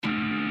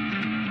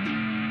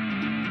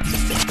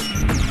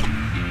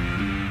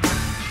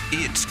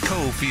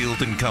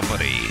Cofield and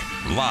Company,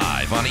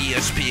 live on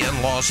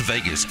ESPN Las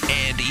Vegas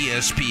and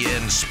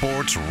ESPN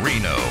Sports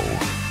Reno.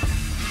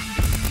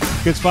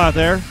 Good spot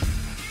there.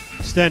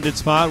 Extended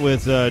spot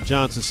with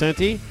John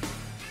Cicenti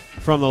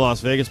from the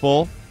Las Vegas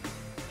Bowl.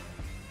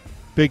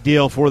 Big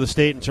deal for the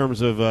state in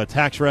terms of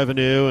tax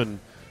revenue and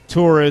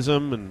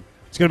tourism, and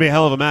it's going to be a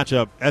hell of a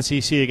matchup,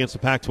 SEC against the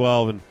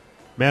Pac-12, and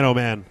man, oh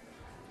man,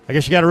 I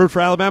guess you got to root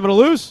for Alabama to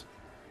lose.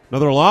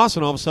 Another loss,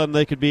 and all of a sudden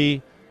they could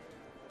be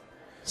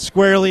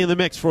squarely in the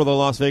mix for the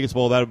Las Vegas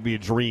Bowl. That would be a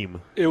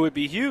dream. It would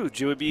be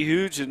huge. It would be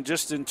huge, and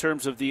just in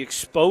terms of the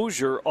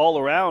exposure all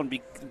around,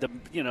 the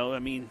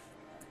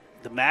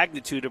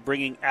magnitude of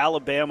bringing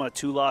Alabama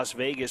to Las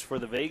Vegas for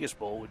the Vegas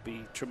Bowl would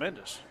be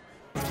tremendous.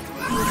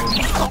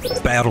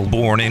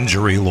 Battleborn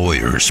Injury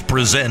Lawyers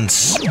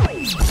presents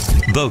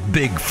The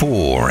Big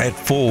Four at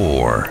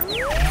 4.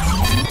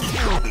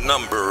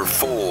 Number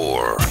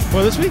 4.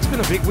 Well, this week's been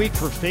a big week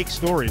for fake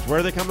stories. Where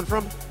are they coming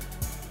from?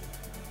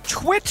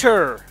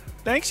 Twitter.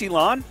 Thanks,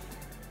 Elon.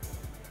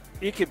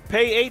 You could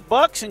pay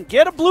 $8 and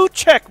get a blue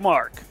check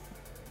mark.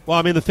 Well,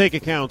 I mean, the fake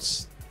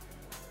accounts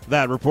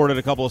that reported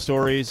a couple of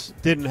stories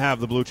didn't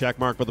have the blue check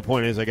mark, but the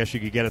point is, I guess you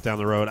could get it down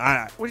the road. What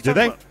are you did talking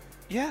they? about?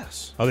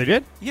 Yes. Oh, they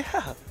did?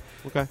 Yeah.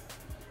 Okay.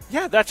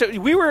 Yeah, that's it.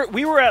 We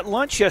were at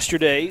lunch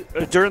yesterday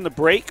during the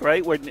break,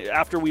 right?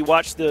 After we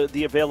watched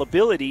the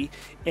availability,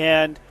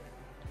 and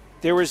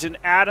there was an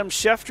Adam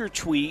Schefter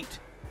tweet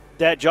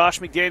that Josh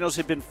McDaniels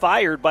had been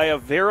fired by a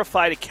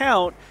verified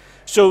account.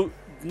 So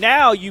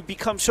now you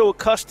become so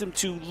accustomed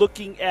to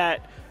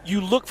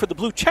you look for the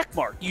blue check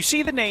mark. You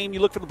see the name, you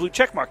look for the blue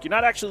check mark. You're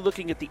not actually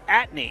looking at the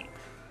 @name.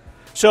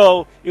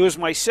 So it was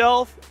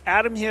myself,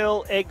 Adam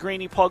Hill, Ed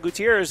Graney, Paul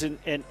Gutierrez, and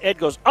Ed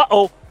goes,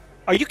 "Uh-oh,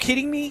 are you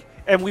kidding me?"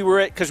 And we were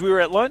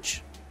at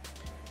lunch,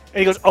 and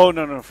he goes, "Oh,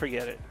 no,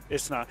 forget it.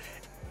 It's not."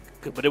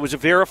 But it was a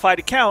verified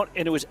account,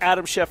 and it was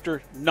Adam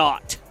Schefter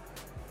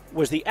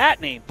was the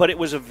 @name, but it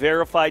was a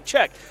verified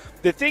check.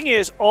 The thing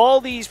is, all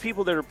these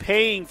people that are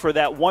paying for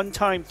that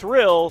one-time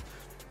thrill,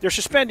 they're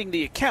suspending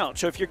the account.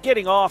 So if you're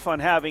getting off on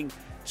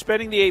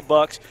spending the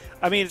 $8,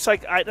 I mean, it's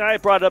like I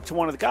brought it up to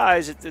one of the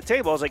guys at the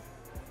table. I was like,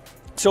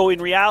 so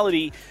in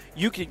reality,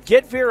 you could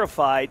get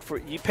verified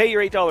you pay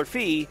your $8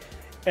 fee,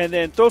 and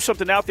then throw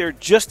something out there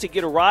just to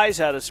get a rise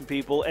out of some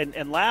people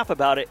and laugh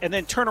about it, and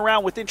then turn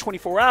around within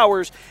 24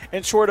 hours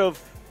and sort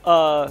of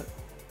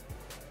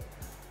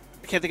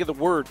I can't think of the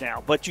word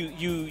now, but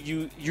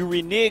you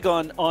renege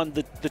on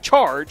the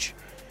charge,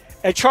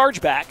 a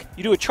chargeback.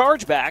 You do a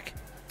chargeback,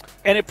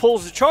 and it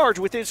pulls the charge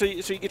within, so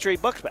you get your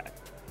 $8 back.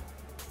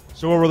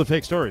 So what were the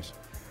fake stories?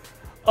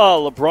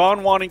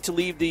 LeBron wanting to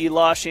leave the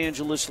Los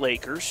Angeles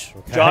Lakers.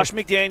 Okay. Josh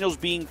McDaniels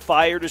being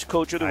fired as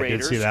coach of the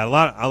Raiders. I can see that. A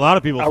lot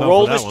of people fell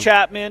for that Aroldis one.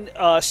 Chapman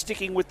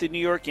sticking with the New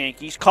York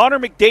Yankees. Connor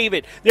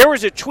McDavid. There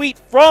was a tweet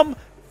from,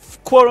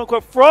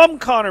 quote-unquote, from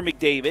Connor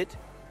McDavid,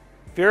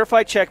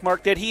 verified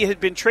checkmark, that he had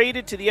been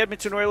traded to the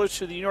Edmonton Oilers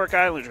to the New York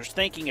Islanders,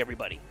 thanking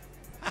everybody.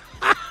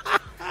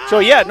 So,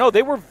 yeah, no,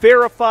 they were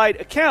verified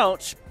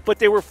accounts, but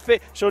they were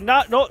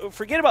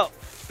forget about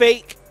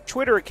fake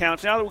Twitter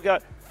accounts. Now that we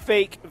got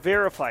fake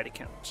verified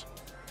accounts.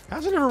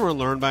 Hasn't everyone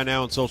learned by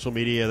now on social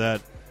media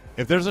that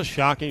if there's a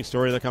shocking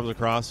story that comes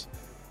across,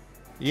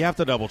 you have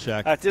to double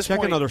check. At this check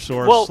point, another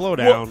source. Slow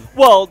down.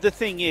 Well, the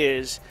thing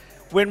is,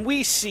 when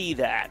we see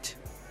that,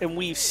 and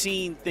we've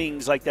seen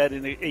things like that,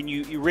 and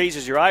you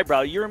raises your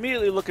eyebrow, you're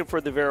immediately looking for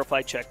the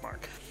verified check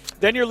mark.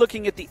 Then you're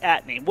looking at the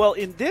 @name. Well,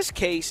 in this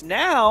case,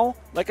 now,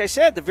 like I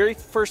said, the very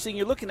first thing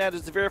you're looking at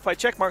is the verified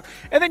check mark,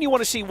 and then you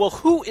want to see, well,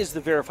 who is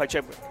the verified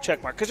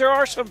check mark? Because there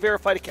are some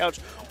verified accounts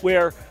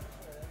where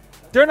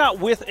they're not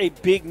with a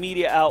big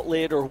media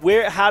outlet, or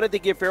how did they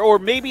get verified? Or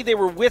maybe they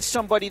were with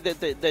somebody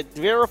that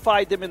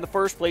verified them in the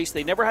first place.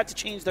 They never had to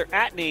change their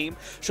 @name,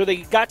 so they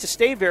got to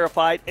stay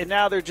verified, and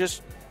now they're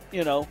just,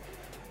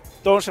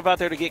 throwing stuff out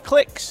there to get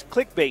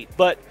clickbait.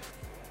 But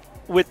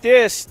with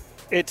this,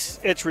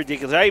 it's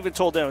ridiculous. I even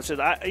told them, I said,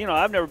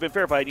 I've never been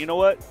verified. You know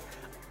what?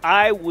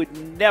 I would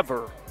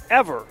never,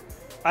 ever.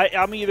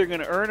 I'm either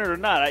going to earn it or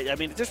not. I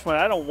mean, at this point,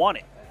 I don't want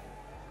it.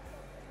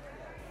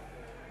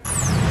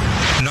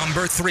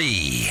 Number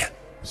 3.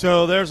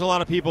 So there's a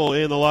lot of people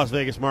in the Las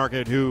Vegas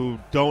market who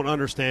don't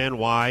understand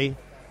why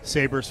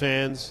Sabres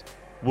fans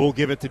will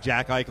give it to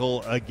Jack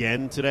Eichel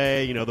again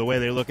today. The way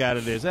they look at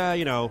it is,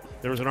 there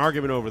was an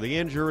argument over the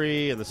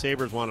injury, and the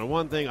Sabres wanted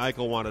one thing,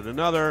 Eichel wanted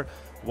another.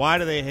 Why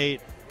do they hate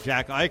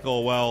Jack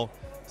Eichel? Well,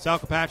 Sal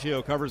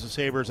Capaccio covers the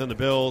Sabres and the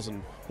Bills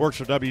and works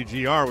for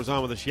WGR, was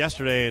on with us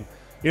yesterday, and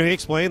he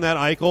explained that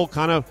Eichel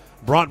kind of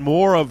brought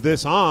more of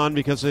this on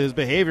because of his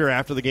behavior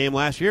after the game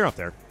last year up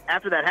there.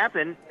 After that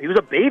happened, he was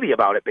a baby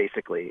about it,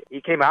 basically. He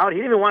came out, he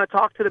didn't even want to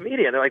talk to the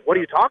media. And they're like, what are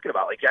you talking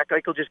about? Like, Jack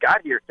Eichel just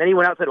got here. Then he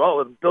went out and said,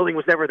 the building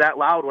was never that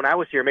loud when I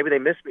was here. Maybe they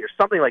missed me or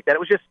something like that. It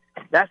was just,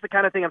 that's the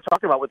kind of thing I'm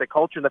talking about with the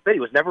culture and the fit. He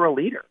was never a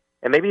leader.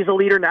 And maybe he's a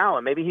leader now,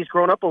 and maybe he's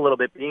grown up a little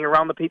bit being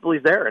around the people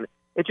he's there. And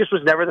it just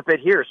was never the fit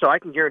here. So I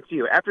can guarantee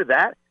you, after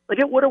that,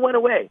 it would have went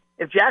away.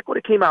 If Jack would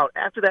have came out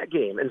after that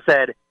game and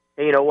said,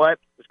 hey, you know what?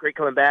 It was great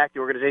coming back.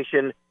 The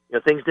organization,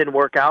 things didn't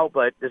work out,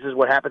 but this is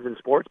what happens in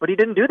sports. But he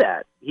didn't do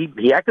that.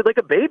 He acted like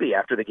a baby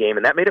after the game,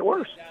 and that made it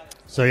worse.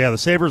 So, yeah, the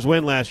Sabres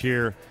win last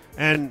year.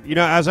 And,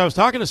 as I was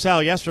talking to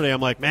Sal yesterday,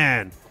 I'm like,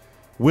 man,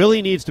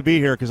 Willie needs to be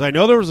here because I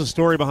know there was a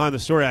story behind the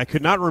story. I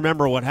could not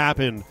remember what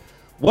happened.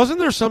 Wasn't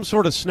there some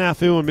sort of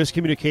snafu and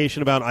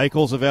miscommunication about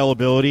Eichel's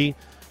availability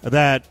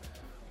that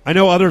I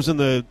know others in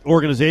the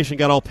organization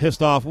got all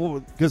pissed off?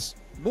 Because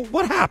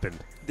what happened?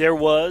 There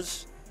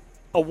was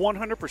a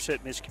 100%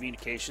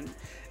 miscommunication,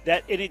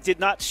 and it did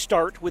not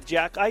start with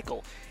Jack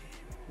Eichel.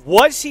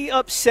 Was he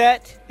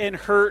upset and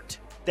hurt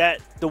that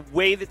the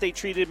way that they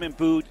treated him and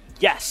booed?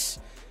 Yes.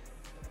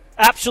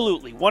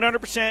 Absolutely.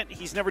 100%.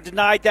 He's never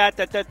denied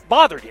that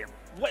bothered him.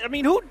 I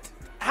mean,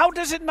 how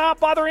does it not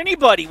bother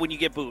anybody when you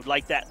get booed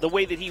like that? The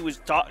way that he was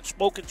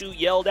spoken to,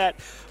 yelled at,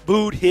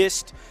 booed,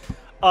 hissed.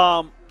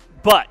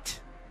 But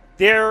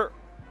there,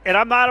 and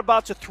I'm not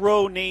about to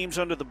throw names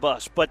under the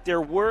bus, but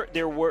there were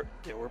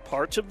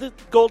parts of the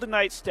Golden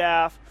Knights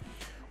staff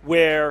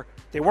where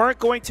they weren't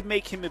going to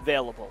make him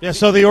available. Yeah,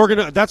 so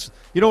that's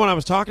when I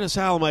was talking to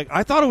Sal, I'm like,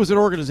 I thought it was an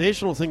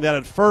organizational thing that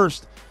at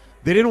first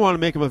they didn't want to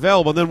make him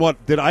available. And then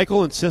what, did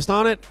Eichel insist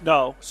on it?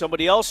 No,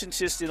 somebody else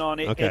insisted on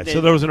it. Okay, and so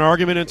there was an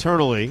argument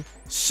internally.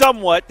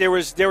 Somewhat. There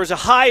was a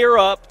higher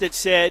up that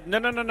said,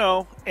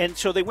 no. And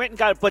so they went and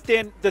got it. But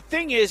then the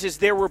thing is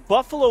there were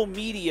Buffalo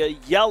media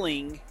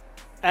yelling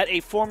at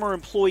a former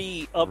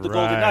employee of the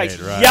Golden Knights,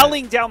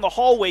 yelling down the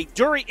hallway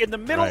in the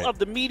middle of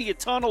the media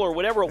tunnel or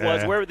whatever it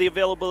was, wherever the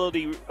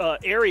availability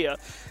area.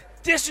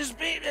 This is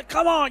me.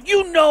 Come on,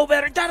 you know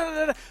better. Da, da,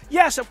 da, da.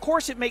 Yes, of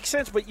course it makes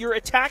sense, but you're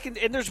attacking,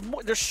 and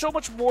there's so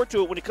much more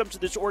to it when it comes to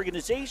this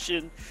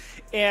organization,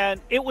 and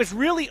it was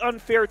really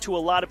unfair to a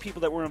lot of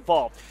people that were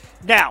involved.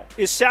 Now,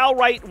 is Sal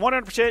right?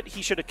 100%.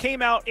 He should have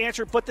came out,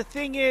 answered. But the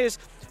thing is,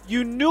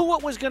 you knew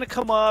what was going to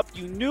come up.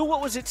 You knew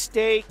what was at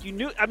stake. You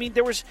knew. I mean,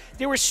 there was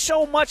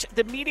so much.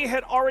 The media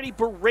had already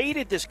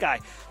berated this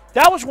guy.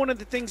 That was one of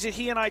the things that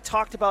he and I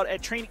talked about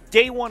at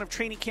day one of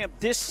training camp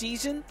this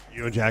season.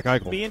 You and Jack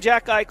Eichel. Me and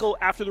Jack Eichel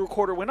after the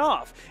recorder went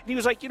off. And he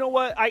was like, you know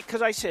what?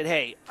 Because I said,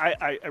 hey,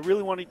 I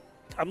really want to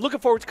 – I'm looking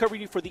forward to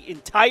covering you for the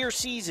entire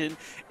season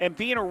and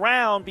being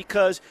around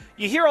because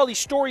you hear all these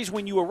stories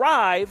when you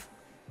arrive,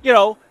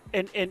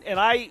 and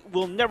I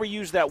will never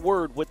use that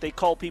word, what they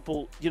call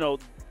people,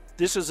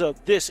 this is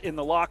this in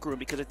the locker room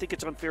because I think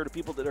it's unfair to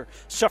people that are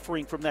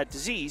suffering from that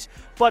disease.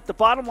 But the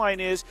bottom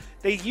line is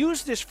they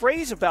used this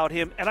phrase about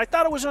him, and I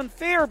thought it was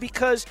unfair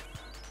because –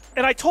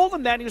 and I told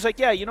him that, and he was like,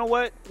 yeah, you know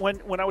what?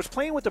 When I was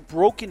playing with a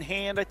broken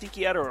hand, I think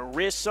he had, or a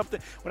wrist,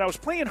 something. When I was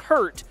playing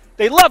hurt,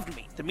 they loved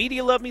me. The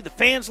media loved me. The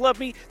fans loved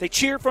me. They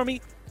cheered for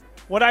me.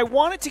 When I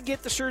wanted to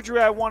get the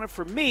surgery I wanted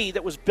for me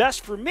that was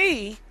best for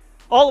me,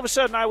 all of a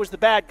sudden I was the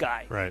bad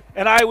guy. Right.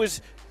 And I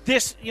was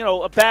this,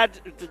 the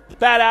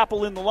bad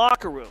apple in the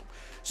locker room.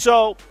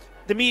 So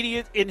the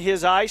media, in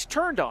his eyes,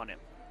 turned on him.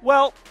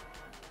 Well,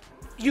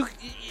 you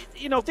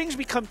things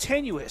become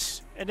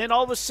tenuous, and then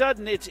all of a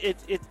sudden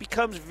it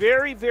becomes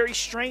very, very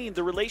strained,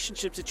 the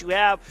relationships that you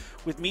have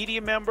with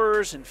media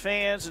members and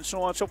fans and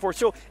so on and so forth.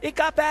 So it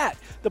got bad.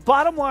 The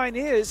bottom line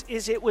is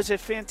it was a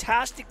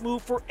fantastic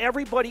move for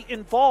everybody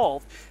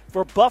involved,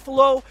 for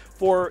Buffalo,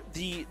 for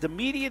the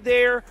media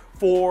there,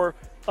 for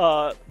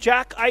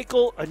Jack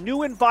Eichel, a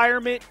new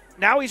environment.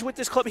 Now he's with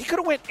this club. He could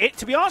have went,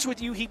 to be honest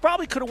with you, he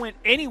probably could have went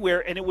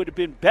anywhere and it would have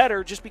been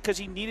better just because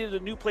he needed a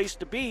new place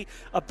to be,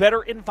 a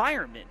better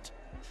environment.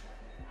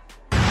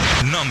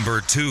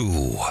 Number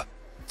 2.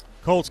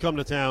 Colts come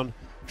to town.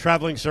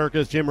 Traveling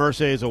circus. Jim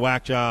Irsay is a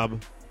whack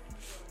job.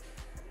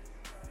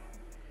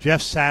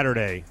 Jeff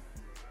Saturday.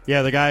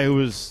 Yeah, the guy who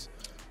was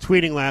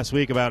tweeting last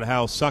week about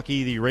how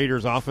sucky the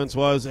Raiders offense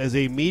was as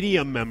a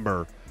media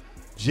member.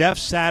 Jeff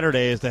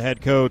Saturday is the head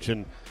coach,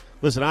 and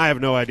listen, I have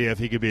no idea if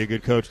he could be a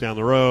good coach down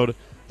the road.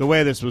 The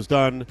way this was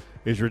done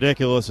is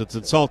ridiculous. It's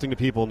insulting to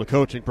people in the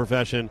coaching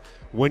profession.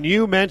 When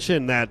you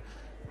mention that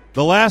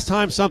the last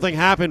time something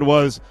happened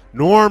was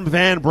Norm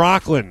Van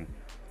Brocklin,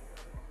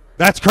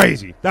 that's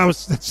crazy. That was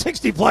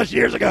 60-plus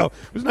years ago.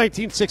 It was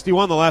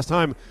 1961 the last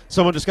time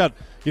someone just got,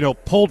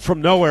 pulled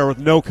from nowhere with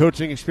no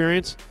coaching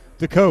experience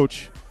to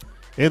coach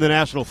in the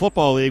National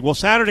Football League. Well,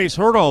 Saturday's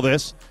heard all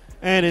this,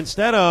 and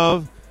instead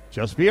of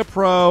just be a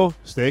pro,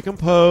 stay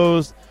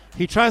composed,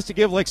 he tries to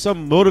give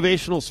some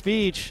motivational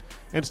speech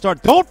and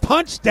don't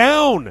punch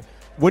down.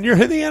 When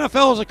you're in the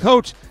NFL as a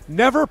coach,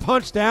 never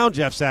punch down,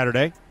 Jeff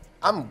Saturday.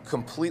 I'm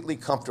completely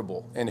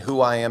comfortable in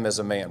who I am as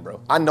a man, bro.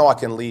 I know I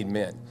can lead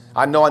men.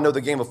 I know the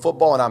game of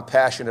football, and I'm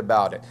passionate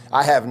about it.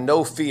 I have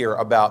no fear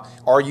about,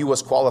 are you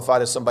as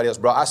qualified as somebody else,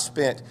 bro? I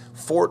spent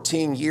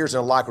 14 years in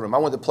a locker room. I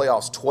went to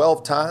playoffs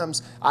 12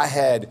 times.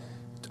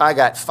 I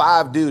got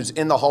 5 dudes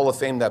in the Hall of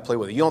Fame that I play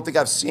with. You don't think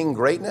I've seen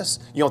greatness?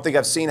 You don't think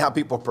I've seen how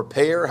people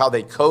prepare, how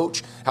they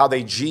coach, how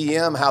they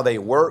GM, how they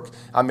work?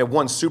 I mean,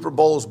 won Super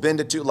Bowls, been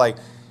to 2.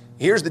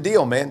 Here's the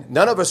deal, man.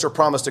 None of us are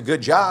promised a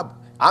good job.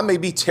 I may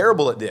be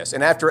terrible at this.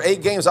 And after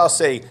 8 games, I'll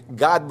say,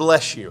 God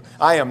bless you.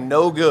 I am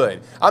no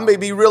good. I may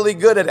be really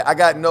good at it. I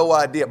got no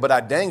idea. But I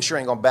dang sure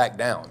ain't going to back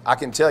down. I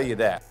can tell you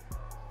that.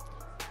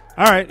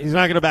 All right. He's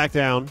not going to back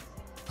down.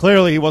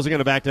 clearly he wasn't going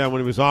to back down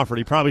when he was offered.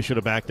 He probably should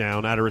have backed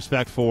down out of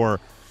respect for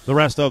the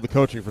rest of the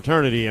coaching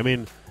fraternity. I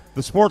mean,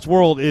 the sports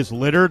world is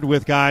littered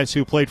with guys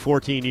who played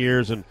 14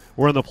 years and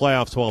were in the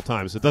playoffs 12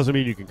 times. It doesn't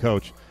mean you can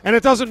coach. And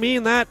it doesn't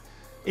mean that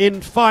in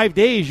 5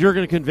 days you're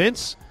going to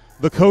convince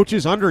the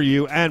coaches under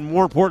you and,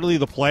 more importantly,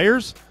 the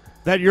players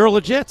that you're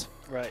legit.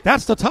 Right.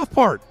 That's the tough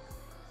part.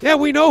 Yeah,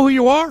 we know who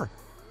you are.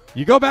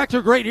 You go back to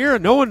a great year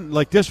and no one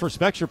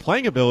disrespects your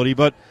playing ability,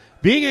 but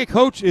being a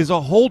coach is a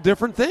whole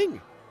different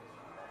thing.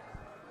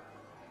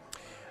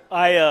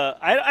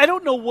 I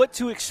don't know what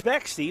to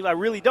expect, Steve. I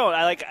really don't.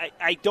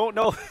 I don't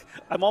know.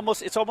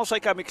 It's almost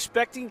like I'm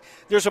expecting.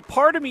 There's a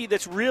part of me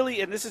that's really,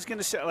 and this is going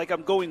to sound like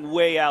I'm going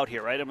way out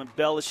here, right? I'm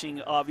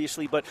embellishing,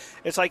 obviously, but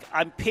it's like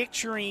I'm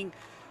picturing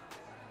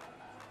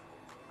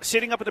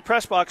sitting up in the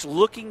press box,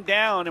 looking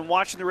down and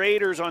watching the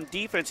Raiders on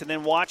defense, and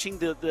then watching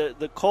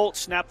the Colts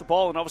snap the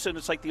ball, and all of a sudden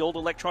it's like the old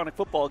electronic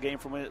football game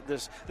from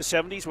the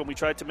 70s when we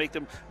tried to make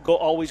them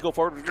always go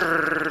forward,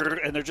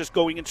 and they're just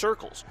going in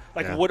circles.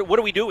 What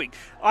are we doing?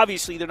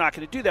 Obviously, they're not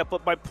going to do that,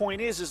 but my point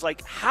is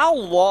how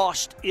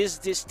lost is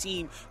this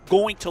team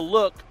going to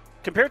look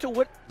compared to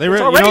what they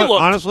already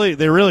looked? Honestly,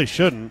 they really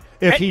shouldn't.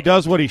 If he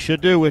does what he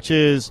should do, which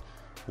is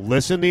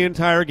listen the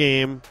entire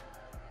game,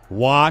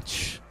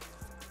 watch,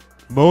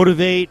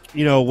 motivate,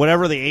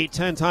 whatever the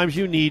 8-10 times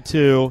you need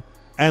to,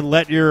 and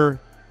let your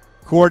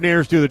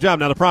coordinators do the job.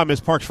 Now, the problem is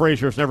Parks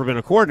Frazier has never been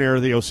a coordinator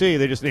of the OC.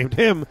 They just named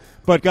him.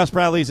 But Gus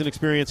Bradley's an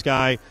experienced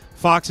guy.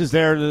 Fox is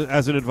there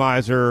as an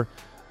advisor.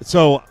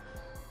 So,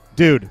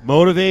 dude,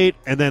 motivate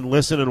and then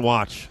listen and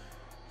watch.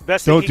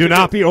 Do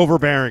not be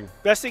overbearing.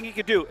 Best thing he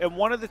could do. And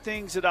one of the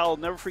things that I'll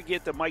never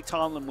forget that Mike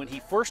Tomlin, when he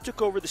first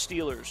took over the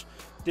Steelers,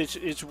 this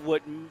is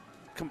what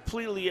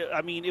completely,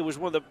 it was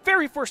one of the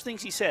very first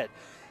things he said.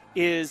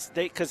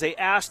 Because they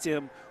asked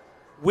him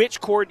which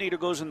coordinator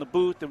goes in the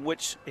booth and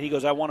he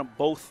goes, I want them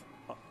both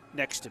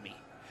next to me.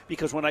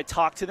 Because when I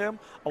talk to them,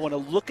 I want to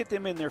look at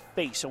them in their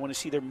face. I want to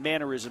see their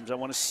mannerisms. I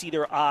want to see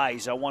their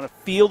eyes. I want to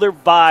feel their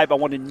vibe. I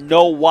want to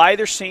know why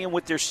they're saying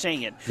what they're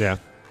saying. Yeah.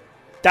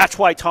 That's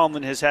why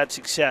Tomlin has had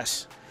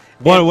success.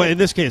 In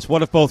this case,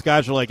 what if both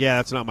guys are like, yeah,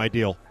 that's not my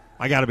deal.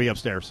 I got to be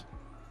upstairs.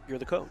 You're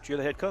the coach. You're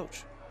the head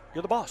coach.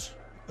 You're the boss.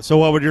 So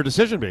what would your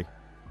decision be?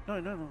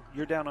 No.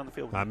 You're down on the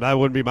field. That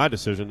wouldn't be my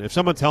decision. If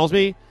someone tells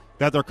me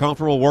that they're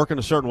comfortable working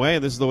a certain way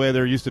and this is the way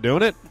they're used to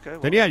doing it,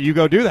 then yeah, you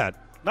go do that.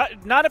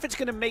 Not if it's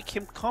going to make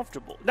him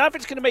comfortable. Not if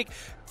it's going to make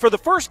 – for the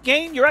first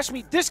game, you're asking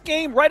me this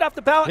game right off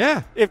the bat?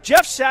 Yeah. If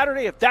Jeff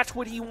Saturday, if that's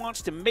what he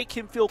wants to make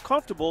him feel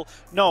comfortable,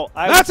 no.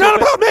 That's not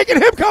about making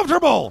him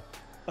comfortable.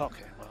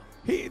 Okay, well.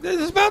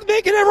 This is about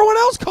making everyone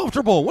else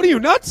comfortable. What are you,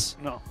 nuts?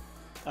 No,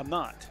 I'm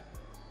not.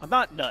 I'm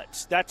not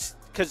nuts. That's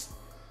because –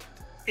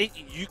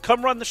 you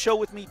come run the show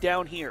with me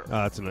down here.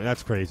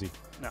 That's crazy.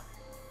 No.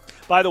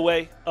 By the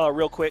way,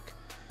 real quick,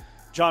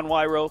 John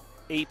Wyro,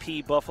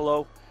 AP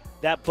Buffalo.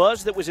 That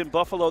buzz that was in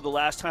Buffalo the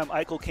last time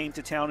Eichel came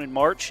to town in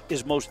March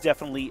is most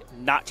definitely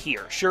not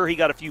here. Sure, he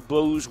got a few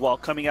boos while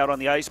coming out on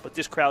the ice, but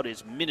this crowd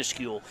is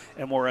minuscule,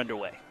 and we're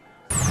underway.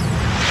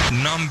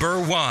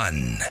 Number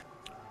 1.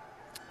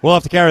 We'll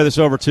have to carry this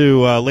over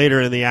to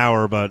later in the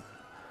hour, but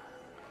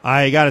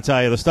I got to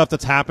tell you, the stuff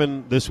that's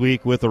happened this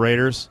week with the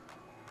Raiders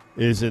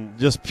is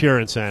just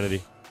pure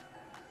insanity.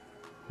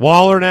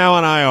 Waller now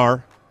on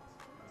IR.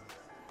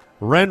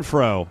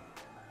 Renfrow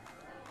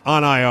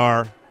on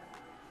IR.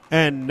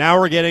 And now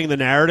we're getting the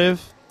narrative,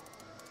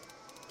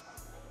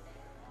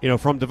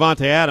 from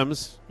Davante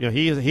Adams.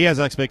 He has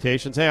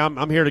expectations. Hey,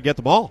 I'm here to get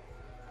the ball.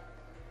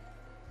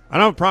 I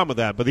don't have a problem with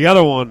that. But the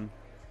other one,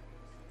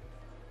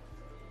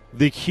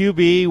 the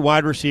QB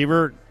wide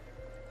receiver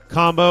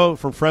combo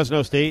from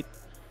Fresno State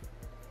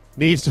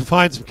needs to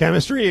find some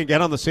chemistry and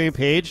get on the same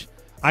page.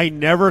 I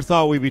never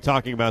thought we'd be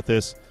talking about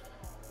this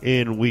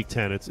in Week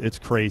 10. It's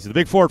crazy. The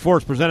Big 4 at 4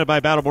 is presented by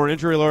Battleborn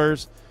Injury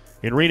Lawyers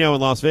in Reno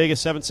and Las Vegas,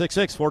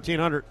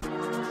 766-1400.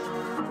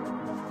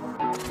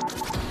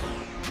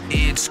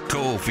 It's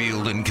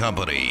Cofield and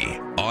Company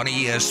on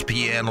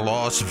ESPN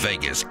Las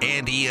Vegas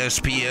and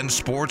ESPN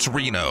Sports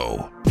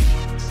Reno.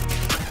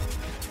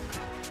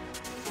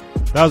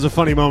 That was a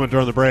funny moment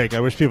during the break. I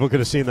wish people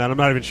could have seen that. I'm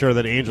not even sure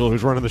that Angel,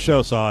 who's running the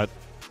show, saw it.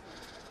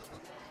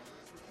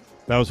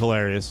 That was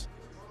hilarious.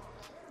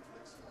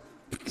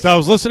 So I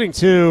was listening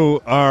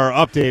to our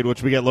update,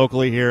 which we get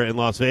locally here in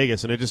Las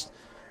Vegas, and it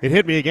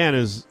hit me again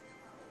as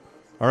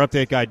our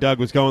update guy, Doug,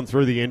 was going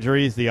through the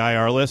injuries, the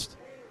IR list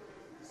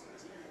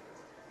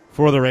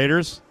for the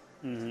Raiders.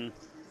 Mm-hmm.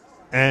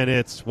 And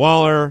it's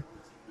Waller,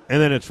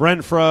 and then it's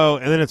Renfrow,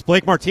 and then it's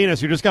Blake Martinez,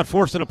 who just got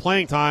forced into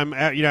playing time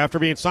after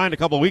being signed a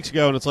couple of weeks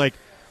ago, and it's like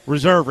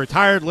reserve,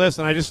 retired list.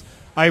 And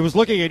I was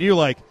looking at you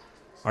like,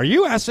 are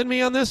you S-ing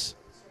me on this?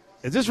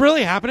 Is this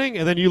really happening?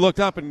 And then you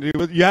looked up and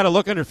you had a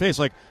look on your face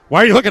like,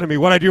 why are you looking at me?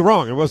 What'd I do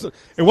wrong? It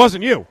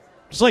wasn't you.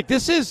 Just like,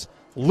 this is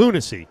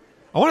lunacy.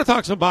 I want to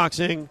talk some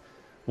boxing.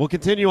 We'll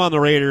continue on the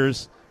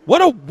Raiders.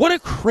 What a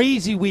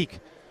crazy week.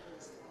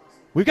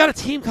 We've got a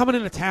team coming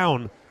into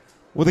town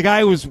with a guy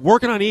who was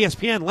working on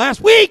ESPN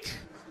last week.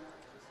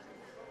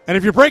 And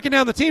if you're breaking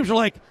down the teams, you're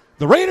like,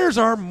 The Raiders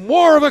are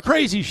more of a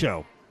crazy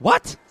show.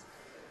 What?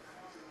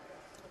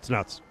 It's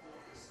nuts.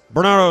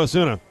 Bernardo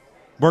Osuna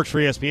works for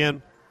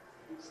ESPN.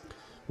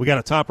 We got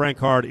a top-ranked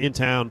card in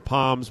town,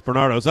 Palms.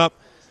 Bernardo's up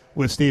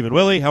with Steve and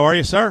Willie. How are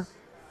you, sir?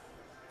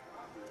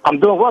 I'm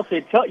doing well.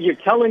 So you're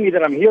telling me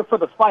that I'm here for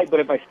the fight,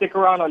 but if I stick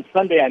around on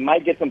Sunday, I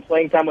might get some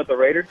playing time with the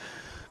Raiders?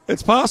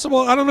 It's possible.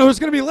 I don't know who's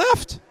going to be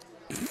left.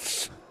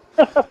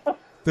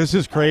 This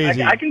is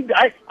crazy. I can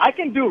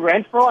do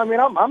Renfro. I mean,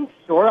 I'm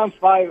short. I'm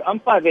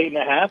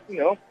 5'8.5". You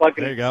know,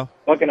 there you go.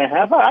 Buck and a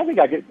half. I think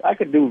I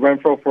could do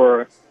Renfro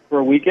for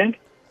a weekend.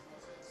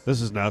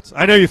 This is nuts.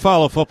 I know you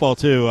follow football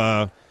too.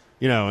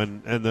 You know,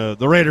 and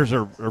the Raiders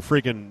are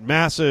freaking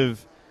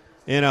massive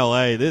in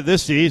LA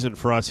this season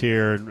for us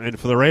here, and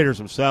for the Raiders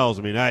themselves.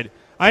 I mean,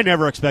 I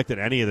never expected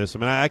any of this. I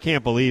mean, I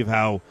can't believe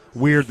how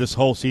weird this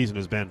whole season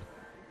has been.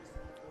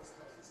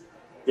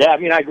 Yeah, I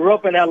mean, I grew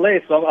up in LA,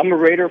 so I'm a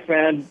Raider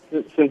fan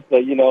since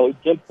the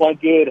Jim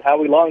Plunkett,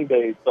 Howie Long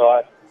days.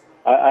 So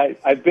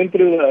I've been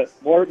through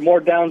the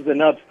more downs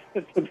than ups,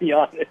 to be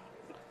honest.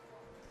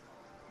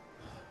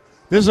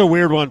 This is a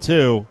weird one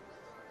too.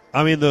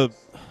 I mean,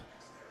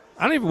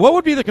 what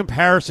would be the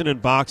comparison in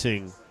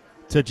boxing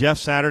to Jeff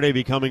Saturday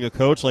becoming a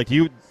coach? Like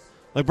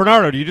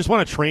Bernardo, do you just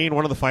want to train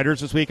one of the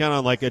fighters this weekend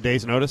on like a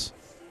day's notice?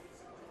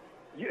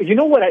 You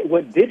know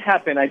what did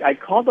happen? I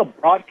called a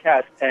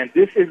broadcast, and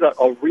this is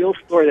a real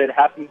story that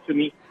happened to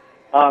me.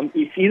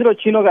 Isidro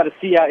Chino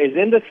Garcia is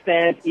in the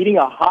stands eating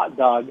a hot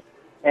dog,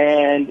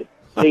 and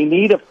they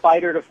need a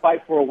fighter to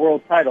fight for a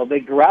world title. They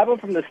grab him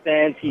from the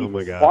stands. He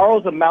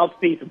borrows a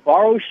mouthpiece,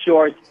 borrows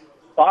shorts,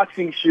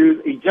 boxing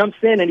shoes. He jumps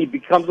in, and he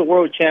becomes a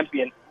world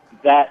champion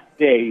that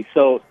day.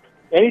 So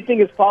anything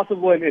is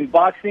possible in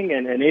boxing,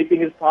 and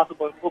anything is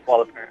possible in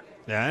football, apparently.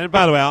 Yeah, and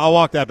by the way, I'll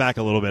walk that back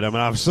a little bit. I mean,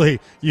 obviously,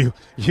 you're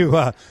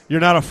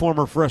not a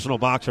former professional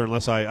boxer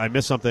unless I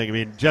missed something. I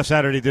mean, Jeff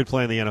Saturday did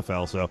play in the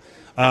NFL,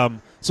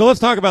 so let's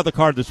talk about the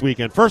card this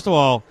weekend. First of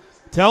all,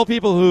 tell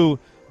people who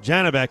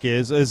Janibek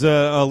is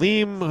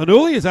Aleem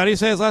Hanouli. Is that how you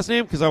say his last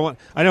name? Because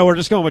I know we're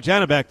just going with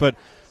Janibek, but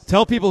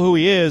tell people who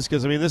he is,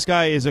 because I mean, this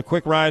guy is a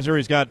quick riser.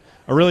 He's got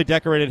a really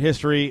decorated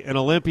history, an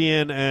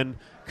Olympian, and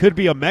could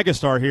be a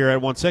megastar here at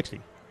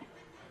 160.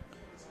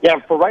 Yeah,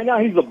 for right now,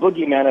 he's a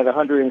boogeyman at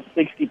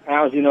 160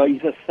 pounds. You know,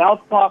 he's a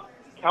southpaw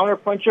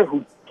counterpuncher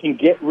who can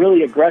get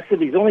really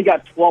aggressive. He's only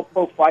got 12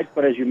 pro fights,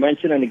 but as you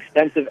mentioned, an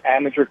extensive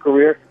amateur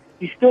career.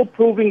 He's still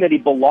proving that he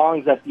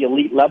belongs at the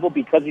elite level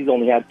because he's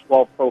only had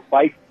 12 pro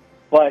fights.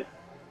 But,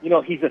 you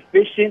know, he's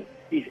efficient.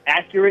 He's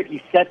accurate.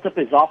 He sets up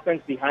his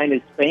offense behind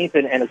his feints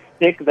and a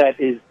stick that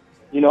is,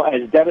 you know,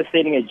 as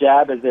devastating a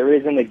jab as there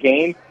is in the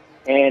game.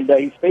 And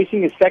he's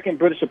facing his second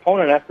British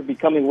opponent after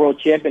becoming world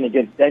champion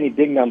against Danny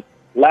Dignam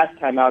last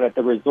time out at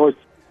the Resorts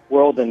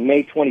World on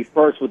May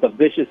 21st with a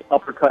vicious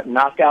uppercut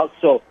knockout.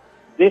 So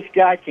this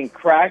guy can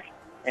crack,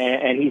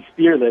 and he's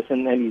fearless,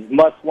 and he's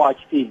must-watch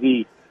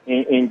TV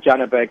in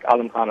Janibek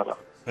Alimkhanov.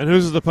 And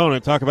who's his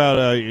opponent? Talk about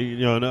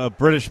a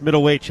British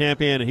middleweight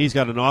champion, and he's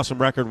got an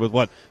awesome record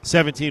with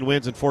 17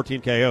 wins and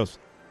 14 KOs.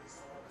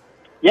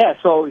 Yeah,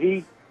 so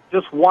he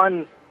just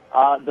won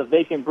the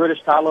vacant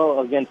British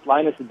title against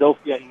Linus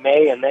Adofia in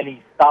May, and then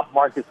he stopped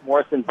Marcus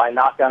Morrison by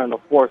knockout in the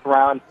fourth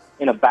round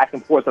in a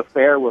back-and-forth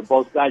affair where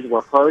both guys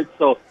were hurt.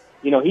 So,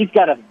 you know, he's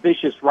got a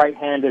vicious right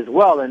hand as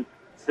well, and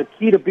the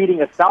key to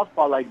beating a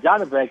southpaw like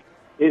Janibek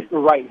is the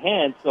right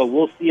hand. So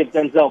we'll see if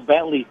Denzel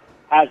Bentley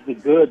has the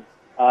goods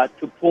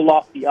to pull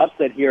off the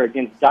upset here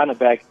against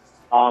Janibek,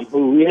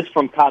 who is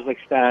from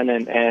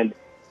Kazakhstan, and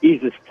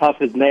he's as tough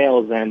as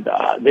nails. And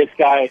this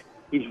guy,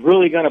 he's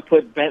really going to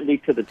put Bentley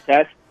to the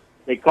test.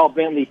 They call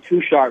Bentley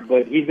too sharp,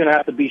 but he's going to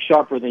have to be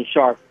sharper than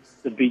sharp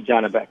to beat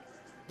Janibek.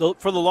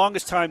 For the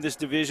longest time, this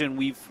division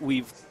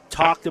we've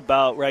talked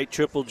about, right?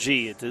 Triple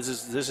G. This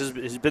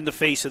has been the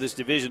face of this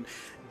division.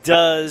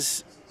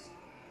 Does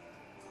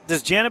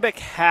Janibek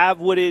have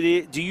what it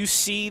is? Do you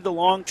see the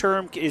long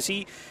term? Is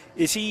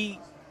he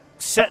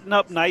setting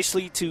up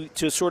nicely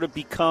to sort of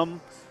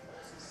become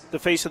the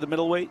face of the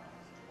middleweight?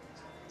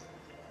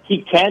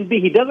 He can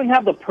be. He doesn't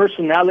have the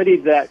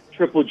personality that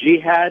Triple G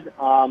had.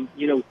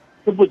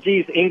 Triple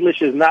G's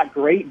English is not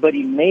great, but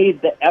he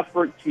made the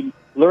effort to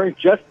learn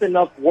just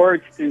enough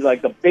words to,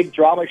 like, the big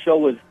drama show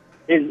was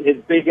his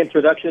big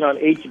introduction on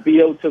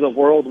HBO to the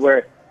world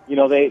where, you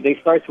know, they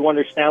start to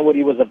understand what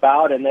he was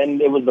about, and then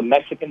it was the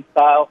Mexican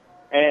style.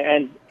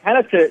 And kind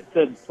of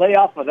to play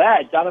off of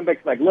that,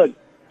 Janibek's like, look,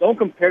 don't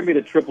compare me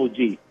to Triple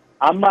G.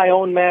 I'm my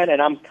own man, and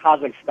I'm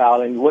Kazakh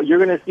style. And what you're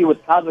going to see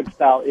with Kazakh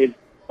style is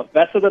the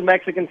best of the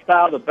Mexican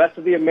style, the best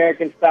of the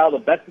American style, the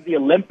best of the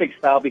Olympic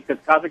style, because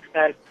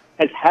Kazakhstan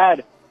has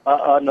had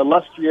an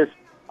illustrious,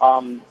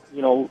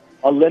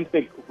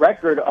 Olympic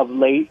record of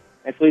late.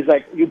 And so he's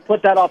like, you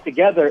put that all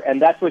together,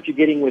 and that's what you're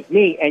getting with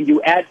me. And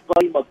you add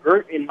Buddy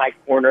McGirt in my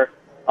corner,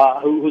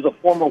 who's a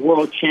former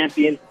world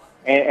champion,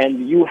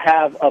 and you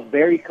have a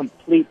very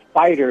complete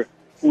fighter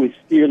who is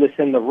fearless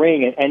in the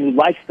ring and who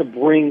likes to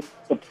bring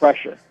the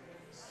pressure.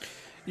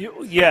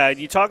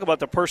 You talk about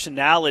the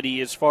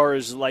personality as far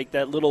as like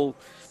that little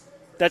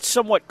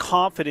somewhat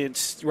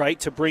confidence, right,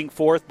 to bring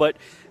forth. But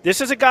this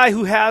is a guy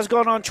who has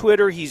gone on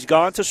Twitter. He's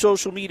gone to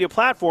social media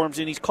platforms,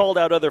 and he's called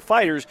out other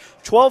fighters.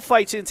 12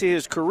 fights into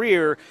his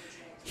career,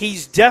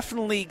 he's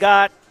definitely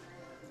got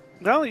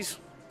 – well, he's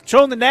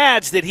shown the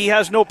nads that he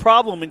has no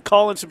problem in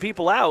calling some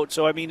people out.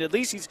 So, I mean, at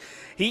least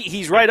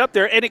he's right up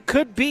there. And it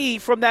could be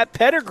from that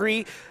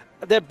pedigree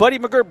that Buddy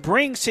McGirt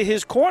brings to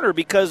his corner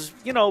because,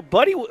 you know,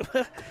 Buddy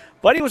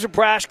was a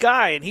brash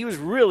guy, and he was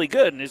really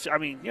good. And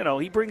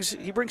he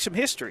brings some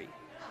history.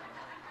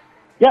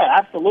 Yeah,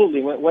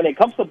 absolutely. When it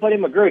comes to Buddy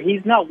McGirt,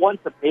 he's not one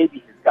to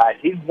baby his guys.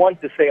 He's one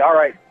to say, all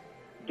right,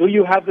 do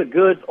you have the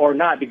goods or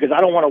not? Because I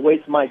don't want to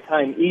waste my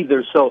time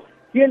either. So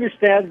he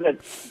understands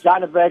that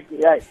Janibek,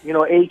 at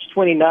age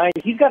 29,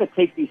 he's got to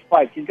take these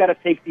fights. He's got to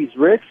take these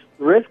risks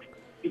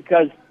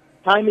because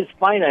time is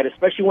finite,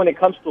 especially when it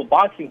comes to a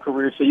boxing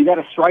career. So you got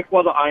to strike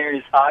while the iron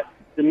is hot.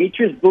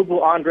 Demetrius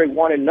Boo Andre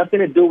wanted nothing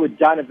to do with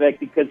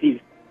Janibek because he's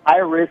high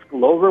risk,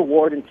 low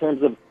reward in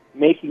terms of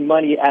making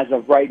money as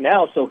of right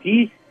now. So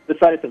he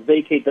decided to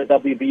vacate the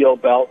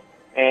WBO belt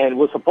and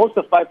was supposed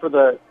to fight for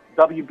the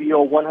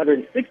WBO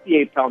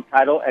 168-pound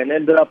title and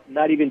ended up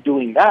not even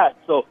doing that.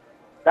 So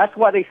that's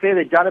why they say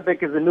that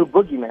Janibek is the new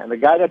boogeyman, the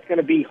guy that's going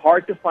to be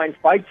hard to find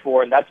fights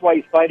for, and that's why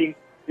he's fighting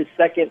his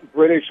second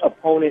British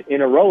opponent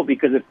in a row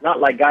because it's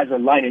not like guys are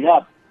lining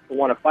up to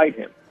want to fight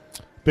him.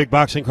 Big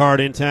boxing card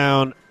in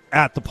town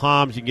at the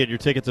Palms. You can get your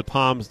tickets at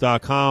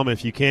palms.com.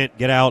 If you can't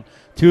get out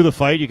to the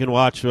fight, you can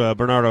watch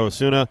Bernardo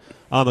Osuna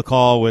on the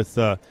call with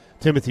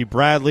Timothy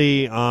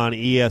Bradley on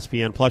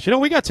ESPN Plus.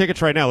 We got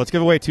tickets right now. Let's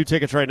give away 2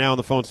 tickets right now on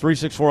the phones.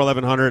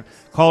 364-1100.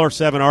 Caller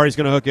 7. Ari's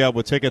going to hook you up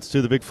with tickets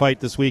to the big fight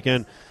this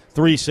weekend.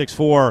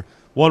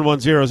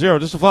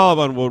 364-1100. Just to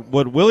follow up on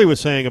what Willie was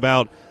saying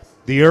about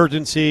the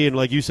urgency, and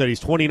like you said,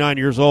 he's 29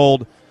 years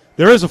old.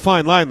 There is a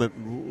fine line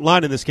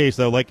in this case,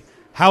 though. Like,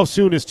 how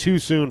soon is too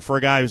soon for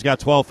a guy who's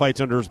got 12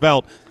 fights under his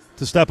belt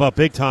to step up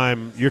big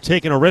time? You're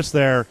taking a risk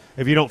there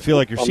if you don't feel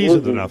like you're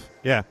seasoned enough.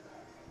 Yeah.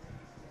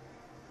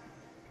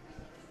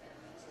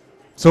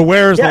 So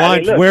where's the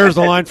line? Where's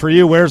the line for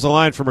you? Where's the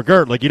line for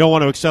McGirt? Like, you don't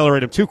want to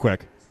accelerate him too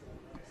quick.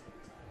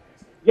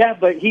 Yeah,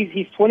 but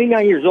he's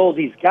 29 years old.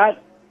 He's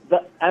got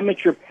the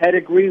amateur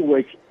pedigree,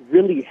 which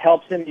really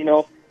helps him.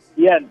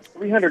 He had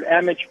 300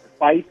 amateur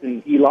fights,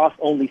 and he lost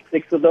only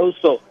 6 of those.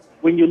 So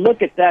when you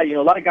look at that,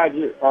 a lot of guys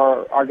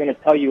are going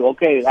to tell you,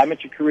 okay,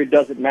 amateur career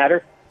doesn't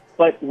matter.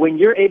 But when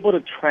you're able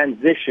to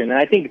transition, and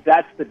I think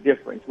that's the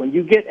difference. When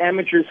you get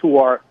amateurs who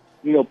are,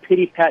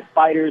 pity-pat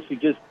fighters who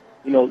just,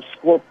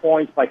 score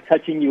points by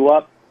touching you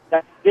up,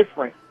 that's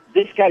different.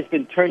 This guy's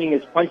been turning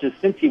his punches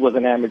since he was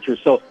an amateur.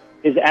 So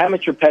his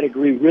amateur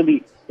pedigree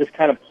really just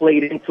kind of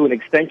played into an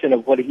extension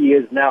of what he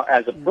is now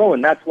as a pro.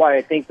 And that's why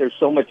I think there's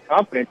so much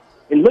confidence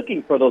in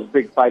looking for those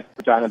big fights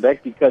for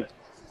Janibek because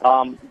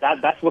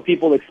that's what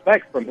people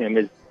expect from him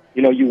is,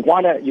 you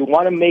want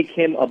to make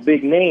him a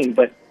big name,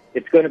 but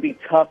it's going to be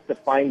tough to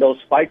find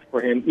those fights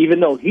for him, even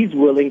though he's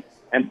willing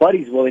and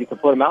Buddy's willing to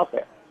put him out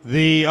there.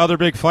 The other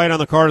big fight on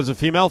the card is a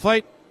female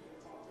fight?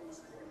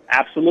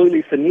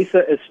 Absolutely.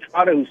 Seniesa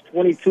Estrada, who's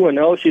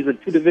 22-0. She's a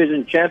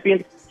 2-division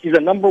champion. She's a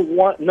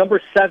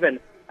number 7,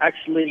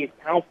 actually,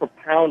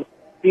 pound-for-pound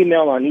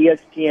female on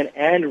ESPN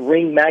and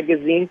Ring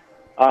Magazine.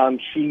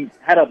 She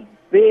had a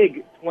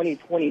big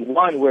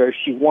 2021 where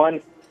she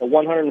won the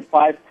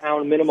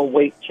 105-pound minimum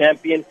weight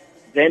champion,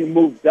 then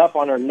moved up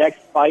on her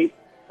next fight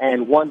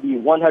and won the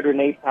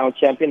 108-pound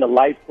champion, the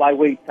light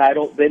flyweight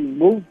title, then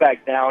moved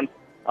back down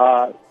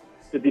to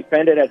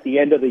defend it at the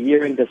end of the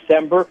year in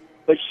December.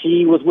 But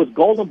she was with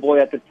Golden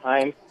Boy at the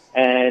time,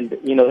 and,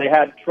 they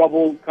had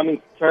trouble coming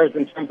to terms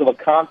in terms of a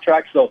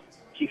contract, so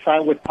she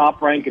signed with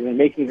Top Rank and then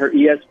making her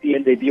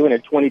ESPN debut in her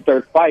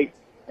 23rd fight,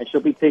 and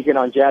she'll be taking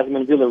on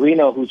Jasmine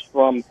Villarino, who's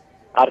from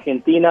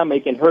Argentina,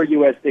 making her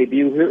U.S.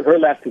 debut. Her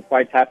last 2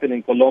 fights happened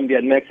in Colombia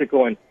and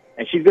Mexico, and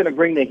she's going to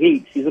bring the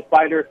heat. She's a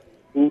fighter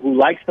who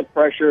likes the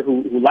pressure,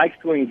 who likes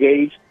to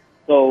engage.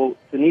 So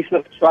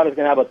Seniesa Estrada is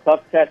going to have a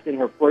tough test in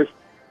her first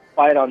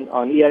fight on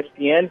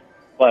ESPN,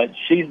 but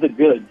she's the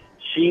goods.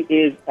 She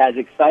is as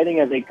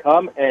exciting as they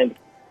come. And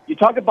you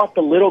talk about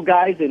the little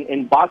guys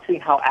in boxing,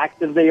 how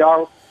active they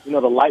are, the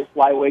light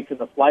flyweights and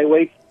the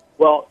flyweights.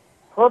 Well,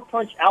 her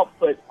punch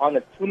output on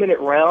a 2-minute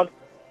round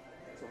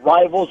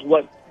rivals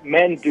what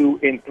men do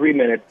in 3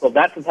 minutes. So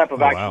that's the type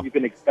of action you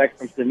can expect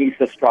from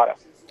Seniesa Estrada.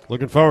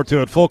 Looking forward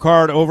to it. Full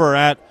card over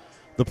at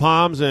the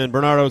Palms, and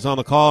Bernardo's on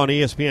the call on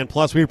ESPN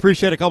Plus. We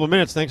appreciate a couple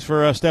minutes. Thanks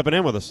for stepping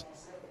in with us.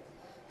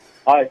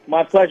 All right,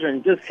 my pleasure.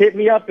 And just hit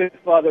me up if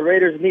the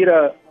Raiders need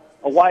a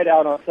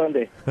wideout on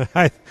Sunday.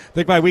 I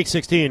think by week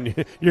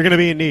 16, you're going to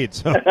be in need.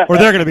 So, or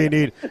they're going to be in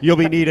need. You'll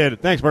be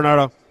needed. Thanks,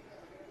 Bernardo.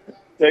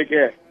 Take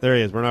care. There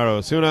he is, Bernardo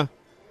Osuna.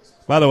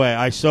 By the way,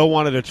 I so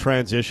wanted to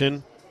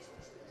transition,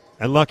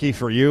 and lucky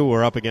for you,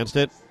 we're up against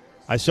it.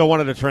 I so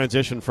wanted to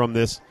transition from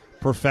this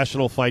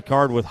professional fight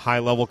card with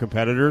high-level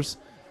competitors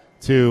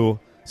to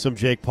some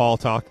Jake Paul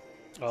talk.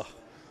 Oh.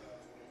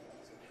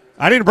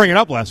 I didn't bring it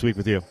up last week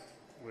with you.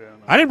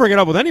 I didn't bring it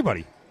up with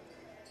anybody.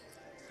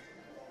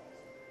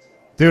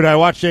 Dude, I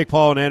watched Jake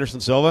Paul and Anderson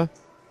Silva.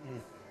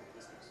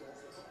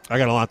 I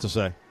got a lot to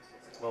say.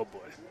 Oh, boy.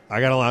 I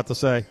got a lot to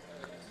say.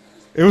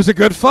 It was a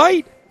good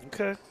fight.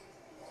 Okay.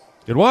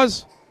 It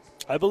was.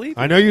 I believe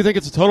I know you think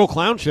it's a total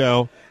clown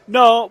show.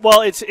 No,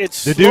 well, it's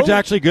The dude's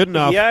actually good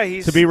enough Yeah,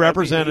 to be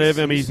representative.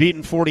 I mean, he's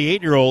beaten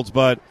 48-year-olds,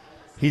 but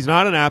he's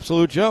not an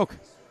absolute joke.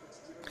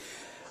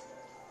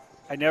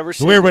 I never It's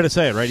said a weird way to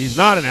say it, right? He's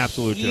not an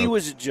absolute he joke.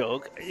 was a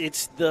joke.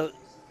 It's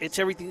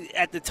everything.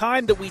 At the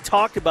time that we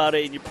talked about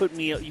it, and you put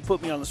me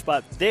on the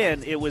spot.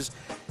 Then it was,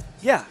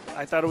 yeah,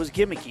 I thought it was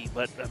gimmicky,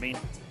 but I mean,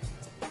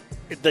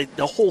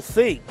 the whole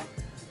thing.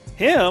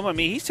 Him, I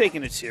mean, he's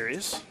taking it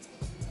serious.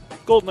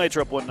 Golden Knights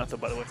are up 1-0,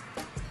 by the way.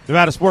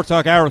 Nevada Sports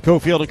Talk Hour with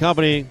Cofield and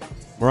Company.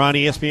 We're on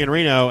ESPN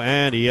Reno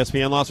and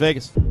ESPN Las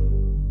Vegas.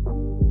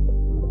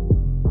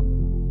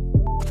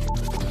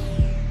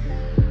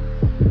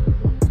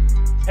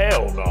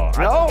 Hell no.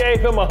 I gave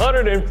him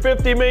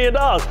 $150 million.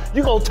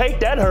 You gonna take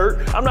that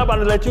hurt. I'm not about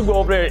to let you go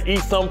over there and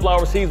eat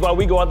sunflower seeds while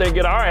we go out there and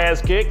get our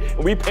ass kicked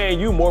and we paying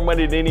you more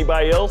money than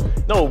anybody else.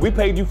 No, we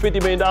paid you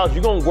 $50 million.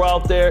 You're gonna go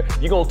out there,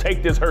 you're gonna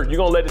take this hurt. You're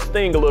gonna let it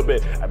sting a little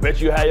bit. I bet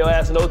you have your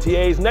ass in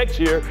OTAs next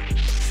year.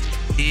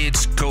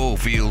 It's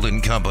Cofield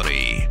and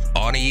Company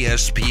on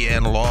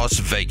ESPN Las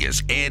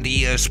Vegas and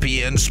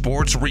ESPN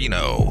Sports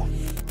Reno.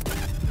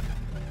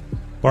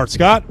 Bart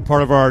Scott,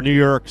 part of our New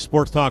York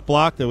Sports Talk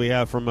block that we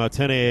have from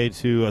 10 a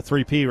to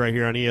 3 p right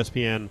here on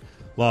ESPN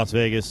Las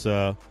Vegas.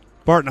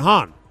 Bart and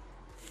Hahn,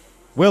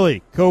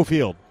 Willie,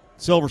 Cofield,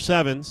 Silver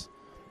Sevens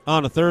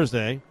on a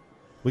Thursday.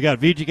 We got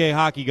VGK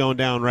hockey going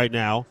down right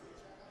now.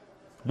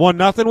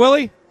 1-0,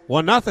 Willie?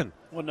 1-0.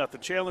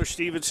 1-0. Chandler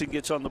Stevenson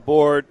gets on the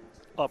board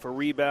off a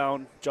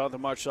rebound.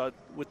 Jonathan Marchand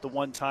with the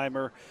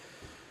one-timer.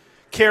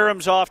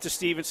 Karam's off to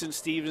Stevenson.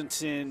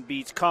 Stevenson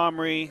beats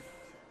Comrie.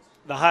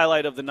 The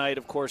highlight of the night,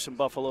 of course, in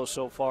Buffalo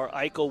so far,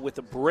 Eichel with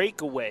a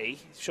breakaway,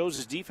 shows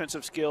his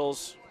defensive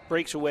skills,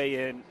 breaks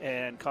away in,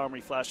 and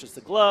Comrie flashes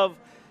the glove,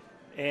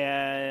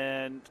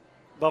 and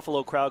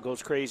Buffalo crowd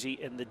goes crazy,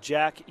 and the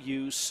Jack,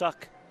 you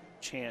suck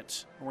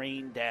chants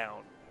rain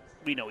down.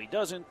 We know he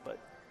doesn't, but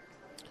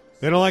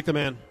They don't like the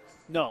man.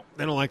 no.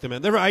 They don't like the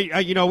man.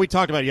 We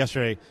talked about it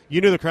yesterday.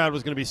 You knew the crowd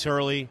was going to be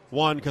surly.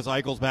 One, because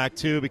Eichel's back.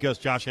 Two, because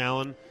Josh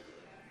Allen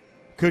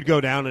could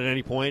go down at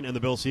any point, and the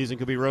Bills' season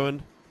could be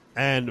ruined.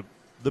 And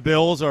the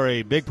Bills are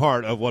a big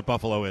part of what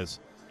Buffalo is.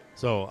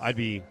 So I'd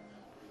be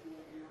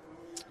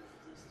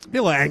a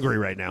little angry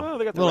right now. Well,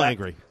 they got a little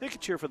angry. They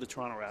could cheer for the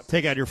Toronto Raptors.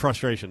 Take out your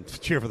frustration.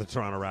 Cheer for the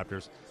Toronto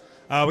Raptors.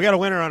 We got a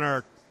winner on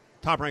our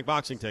top-ranked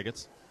boxing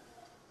tickets.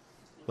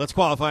 Let's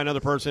qualify another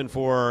person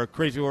for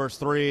Crazy Horse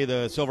 3,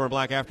 the Silver and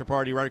Black After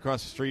Party right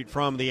across the street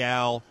from the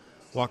Al.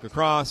 Walk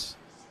across.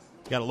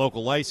 Got a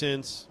local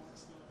license.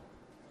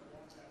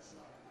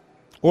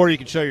 Or you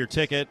can show your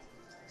ticket.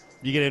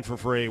 You get in for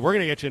free. We're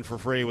going to get you in for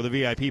free with a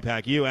VIP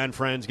pack. You and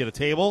friends get a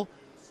table,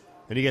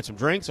 and you get some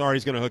drinks.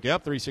 Ari's going to hook you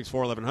up,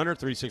 364-1100,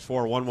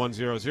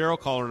 364-1100,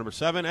 caller number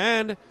 7.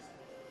 And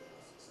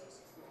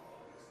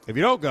if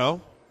you don't go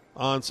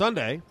on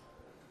Sunday,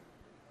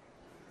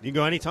 you can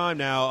go anytime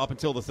now up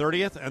until the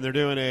 30th, and they're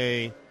doing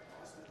a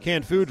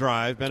canned food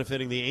drive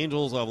benefiting the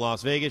Angels of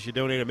Las Vegas. You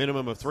donate a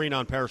minimum of 3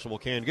 non-perishable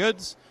canned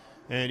goods,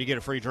 and you get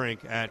a free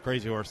drink at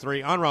Crazy Horse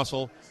 3 on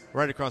Russell,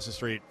 right across the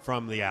street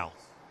from the Al.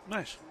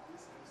 Nice.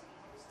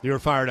 You were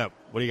fired up.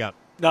 What do you got?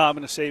 No, I'm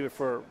going to save it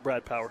for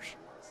Brad Powers.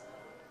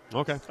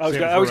 Okay.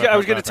 I was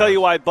going to tell you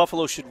why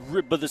Buffalo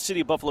but the city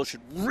of Buffalo should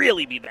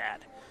really be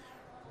bad.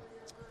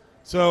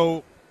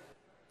 So,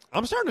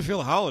 I'm starting to feel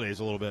the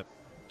holidays a little bit.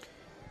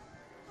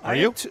 Are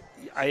you?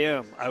 I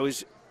am. I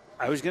was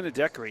going to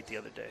decorate the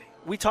other day.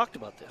 We talked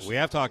about this. We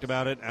have talked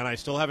about it, and I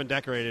still haven't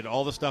decorated.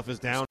 All the stuff is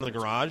down in the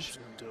garage,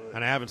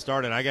 and I haven't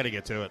started. I got to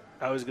get to it.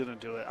 I was going to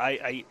do it.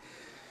 I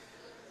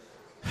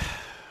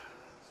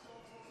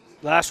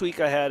last week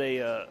I had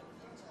a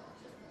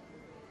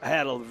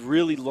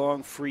really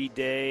long free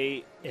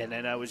day, and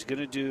then I was going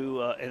to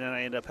do, and then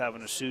I ended up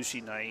having a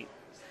sushi night,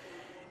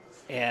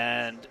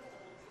 and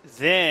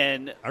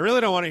then I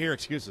really don't want to hear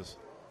excuses.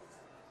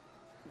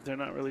 They're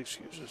not really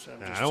excuses.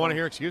 I don't want to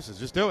hear excuses.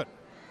 Just do it.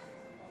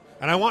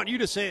 And I want you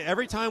to say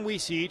every time we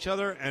see each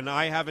other and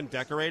I haven't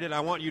decorated, I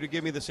want you to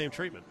give me the same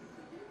treatment.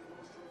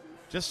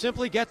 Just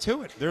simply get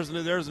to it. There's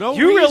no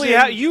you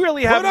reason. You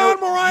really have put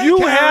on Mariah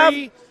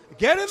Carey,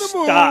 get in the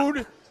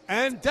mood,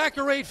 and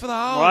decorate for the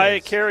holidays. Mariah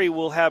Carey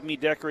will have me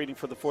decorating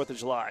for the 4th of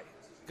July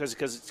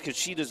because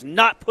she does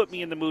not put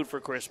me in the mood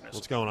for Christmas.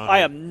 What's going on?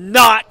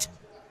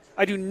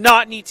 I do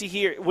not need to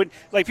hear when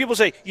people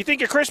say, "You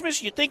think of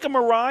Christmas? You think of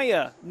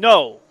Mariah?"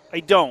 No,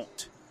 I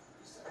don't.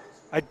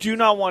 I do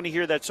not want to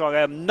hear that song. I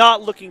am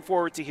not looking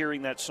forward to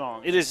hearing that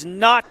song. It is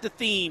not the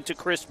theme to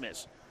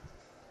Christmas.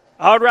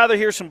 I would rather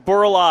hear some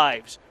Burl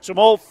Ives, some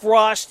old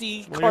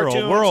Frosty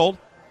cartoons. We're old.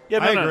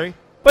 Yeah, I agree.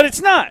 But it's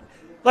not.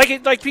 Like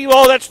people,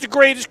 oh, that's the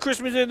greatest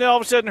Christmas, and then all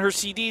of a sudden her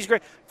CD's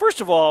great.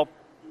 First of all,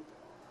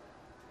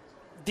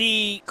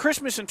 the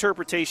Christmas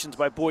interpretations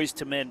by Boyz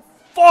II Men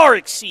far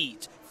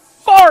exceeds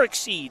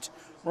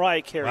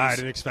Mariah Carey's. I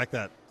didn't expect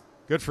that.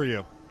 Good for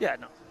you. Yeah,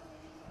 no.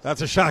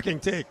 That's a shocking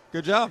take.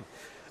 Good job.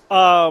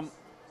 But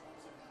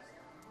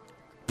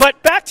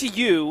back to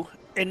you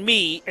and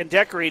me and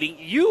decorating,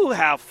 you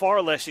have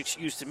far less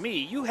excuse than me.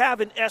 You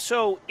have an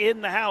SO in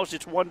the house.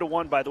 It's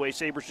 1-1, by the way.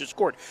 Sabres just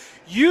scored.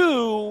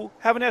 You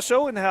have an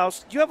SO in the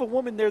house. You have a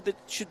woman there that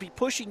should be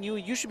pushing you.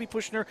 You should be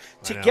pushing her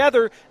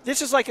together.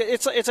 This is like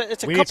it's a we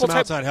couple need some type.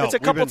 outside help. It's a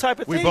couple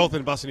type of thing. We've both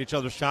been busting each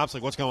other's chops.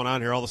 Like, what's going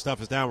on here? All the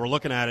stuff is down. We're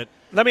looking at it.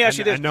 Let me ask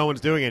you this: and no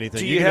one's doing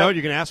anything. You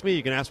can ask me.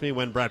 You can ask me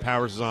when Brad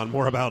Powers is on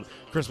more about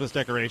Christmas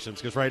decorations,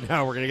 because right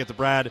now we're going to get to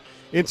Brad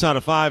inside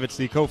of 5. It's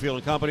the Cofield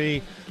and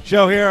Company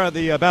show here at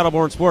the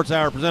Battleborn Sports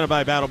Hour, presented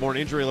by Battleborn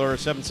Injury Lawyer,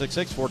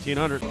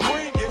 766-1400.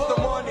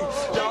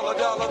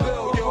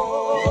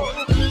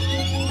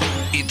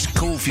 It's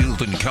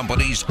Cofield and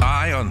Company's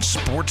Eye on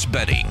Sports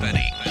Betting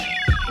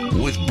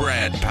with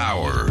Brad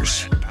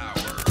Powers.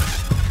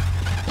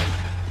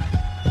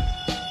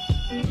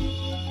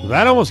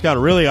 That almost got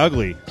really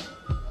ugly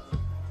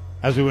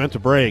as we went to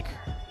break.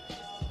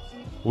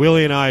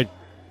 Willie and I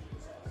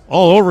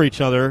all over each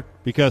other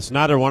because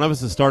neither one of us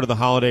has started the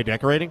holiday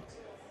decorating.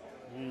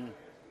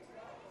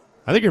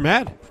 I think you're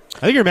mad. I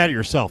think you're mad at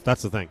yourself.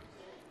 That's the thing.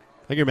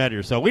 I think you're mad at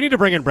yourself. We need to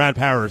bring in Brad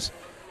Powers.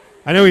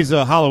 I know he's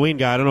a Halloween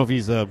guy. I don't know if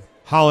he's a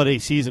holiday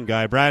season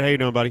guy. Brad, how you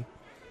doing, buddy?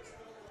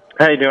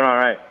 Hey, doing all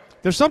right.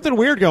 There's something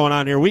weird going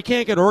on here. We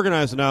can't get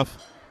organized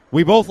enough.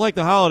 We both like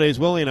the holidays,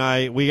 Willie and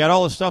I. We got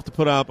all this stuff to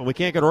put up, and we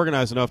can't get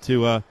organized enough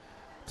to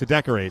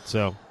decorate.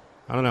 So,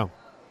 I don't know.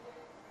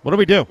 What do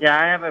we do? Yeah,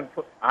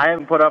 I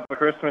haven't put up a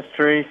Christmas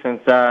tree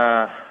since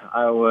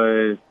I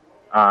was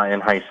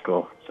in high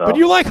school. So, but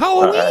you like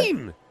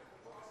Halloween.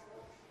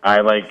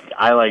 I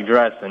like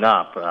dressing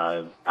up.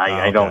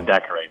 I don't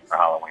decorate for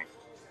Halloween.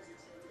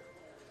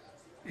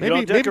 You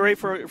don't decorate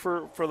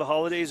for the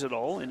holidays at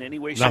all in any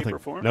way, shape, or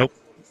form? Nope.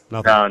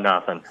 Nothing. No,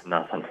 nothing.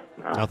 No.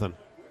 Nothing.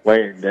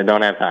 Wait, they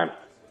don't have time.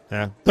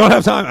 Yeah, don't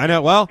have time. I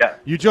know. Well,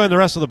 you join the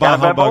rest of the Bah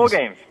Humbugs. Bowl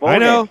games. I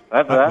know.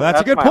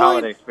 That's a good my point.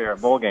 Holiday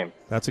spirit. Bowl game.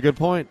 That's a good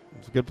point.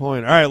 That's a good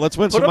point. All right, let's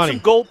win some money.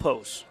 Put up some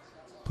goalposts.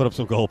 Put up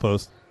some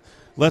goalposts.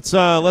 Let's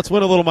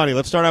win a little money.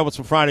 Let's start out with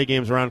some Friday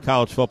games around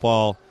college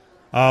football.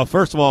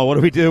 First of all, what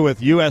do we do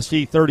with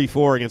USC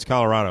 34 against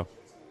Colorado?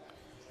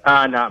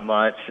 Not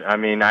much. I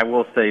mean, I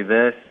will say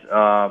this.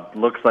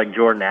 Looks like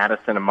Jordan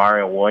Addison and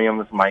Mario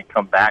Williams might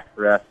come back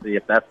for SC.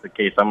 If that's the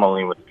case, I'm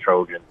only with the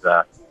Trojans.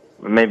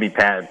 Maybe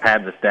pad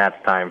the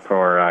stats time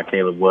for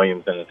Caleb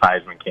Williams in his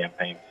Heisman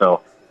campaign.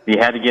 So if you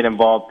had to get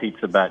involved,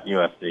 pizza bet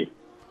USC.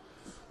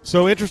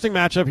 So interesting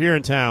matchup here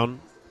in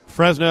town.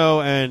 Fresno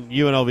and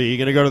UNLV. You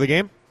going to go to the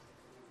game?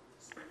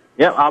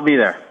 Yep, I'll be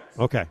there.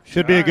 Okay.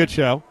 Should be a good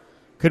show.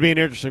 Could be an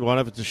interesting one.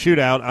 If it's a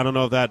shootout, I don't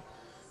know if that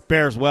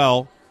bears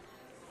well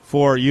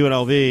for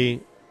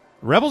UNLV.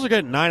 Rebels are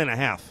getting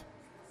 9.5.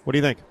 What do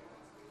you think?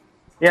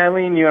 Yeah, I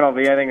lean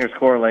UNLV. I think there's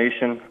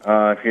correlation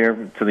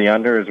here to the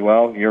under as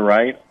well. You're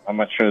right. I'm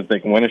not sure that they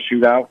can win a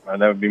shootout. That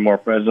would be more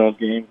Fresno's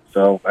game.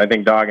 So I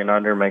think dog and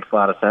under makes a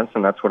lot of sense,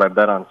 and that's what I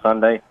bet on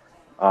Sunday.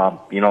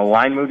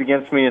 Line moved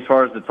against me as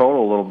far as the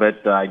total a little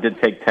bit. I did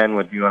take 10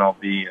 with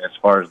UNLV as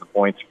far as the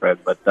point spread,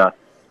 but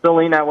still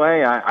lean that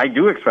way. I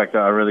do expect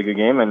a really good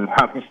game, and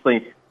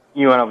obviously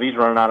UNLV's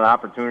running out of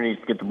opportunities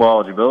to get the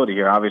ball eligibility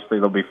here. Obviously,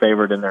 they'll be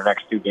favored in their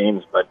next 2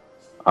 games, but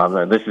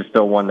this is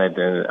still one that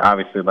they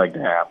obviously like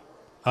to have.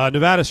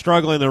 Nevada's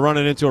struggling. They're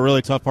running into a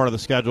really tough part of the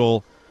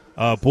schedule.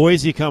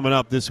 Boise coming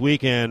up this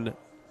weekend.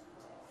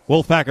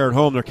 Wolfpack are at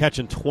home. They're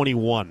catching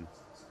 21.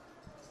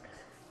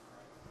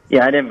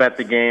 Yeah, I didn't bet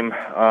the game.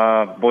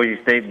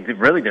 Boise State,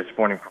 really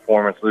disappointing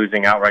performance,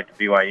 losing outright to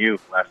BYU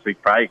last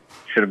week. Probably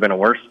should have been a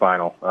worse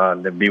final.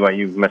 The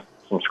BYU missed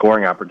some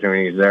scoring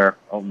opportunities there.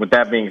 With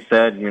that being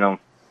said,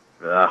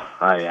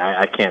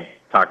 I can't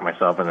talk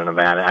myself into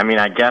Nevada. I mean,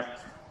 I guess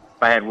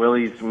if I had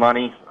Willie's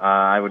money,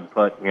 I would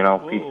put,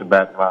 pizza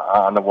bet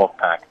on the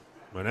Wolfpack.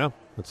 I know.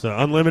 It's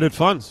unlimited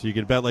funds. You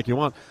can bet like you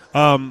want.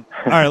 All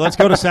right, let's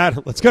go to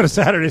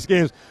Saturday's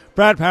games.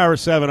 Brad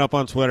Powers 7 up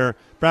on Twitter.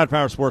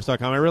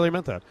 BradPowerSports.com. I really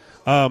meant that.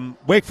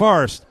 Wake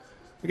Forest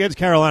against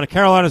Carolina.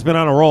 Carolina's been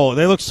on a roll.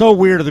 They looked so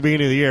weird at the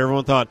beginning of the year.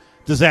 Everyone thought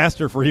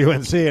disaster for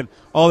UNC, and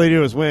all they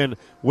do is win.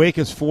 Wake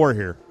is 4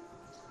 here.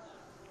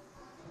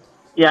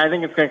 Yeah, I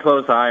think it's going to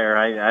close higher.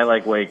 I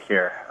like Wake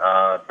here.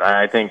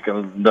 I think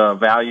the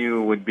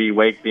value would be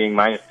Wake being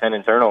 -10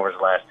 in turnovers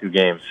the last 2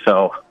 games.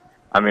 So,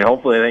 I mean,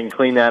 hopefully they can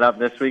clean that up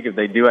this week. If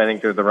they do, I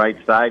think they're the right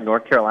side.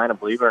 North Carolina,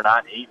 believe it or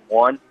not,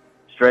 8-1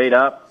 straight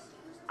up.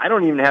 I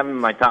don't even have them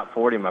in my top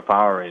 40 in my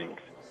power ratings.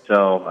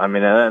 So, I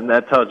mean,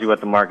 that tells you what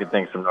the market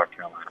thinks of North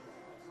Carolina.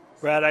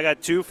 Brad, I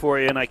got 2 for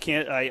you, and I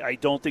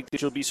don't think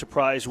that you'll be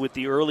surprised with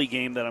the early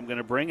game that I'm going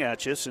to bring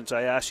at you, since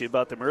I asked you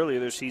about them earlier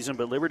this season.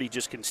 But Liberty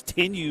just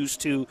continues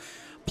to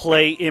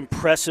play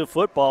impressive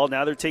football.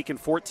 Now they're taking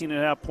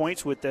 14.5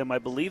 points with them. I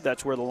believe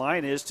that's where the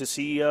line is to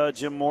see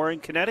Jim Moore in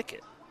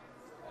Connecticut.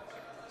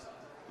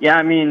 Yeah,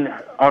 I mean,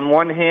 on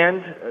one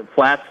hand,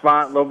 flat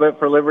spot a little bit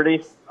for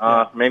Liberty.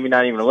 Maybe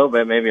not even a little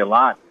bit, maybe a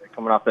lot. They're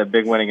coming off that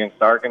big win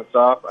against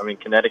Arkansas. I mean,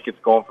 Connecticut's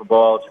going for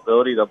ball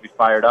eligibility. They'll be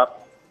fired up.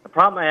 The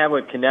problem I have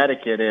with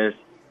Connecticut is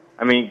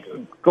I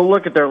mean, go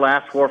look at their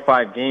last 4 or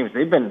 5 games.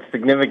 They've been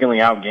significantly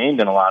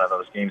outgained in a lot of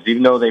those games,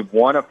 even though they've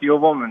won a few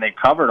of them and they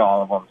covered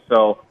all of them.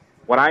 So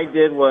what I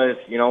did was,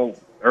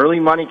 early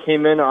money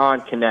came in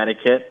on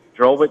Connecticut,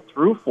 drove it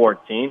through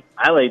 14.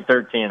 I laid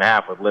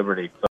 13.5 with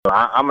Liberty, so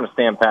I'm going to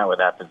stand pat with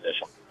that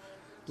position.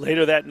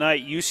 Later that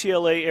night,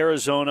 UCLA,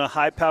 Arizona,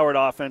 high-powered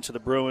offense of the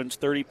Bruins,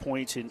 30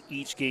 points in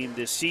each game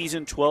this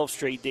season, 12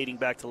 straight dating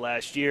back to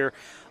last year.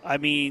 I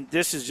mean,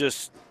 this is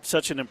just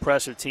such an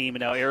impressive team,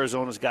 and now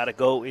Arizona's got to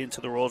go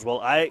into the Rose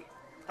Bowl. I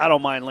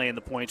don't mind laying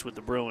the points with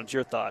the Bruins.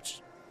 Your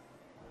thoughts?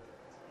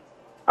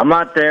 I'm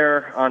not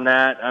there on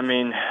that. I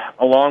mean,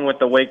 along with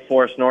the Wake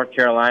Forest, North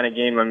Carolina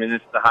game, I mean,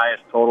 this is the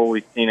highest total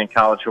we've seen in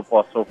college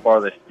football so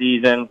far this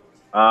season.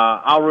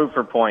 I'll root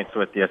for points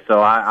with you,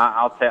 so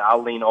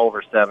I'll lean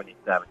over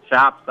 77.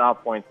 Shop style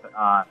points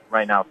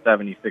right now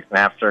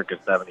 76.5, circa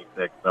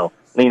 76. So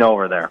lean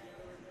over there.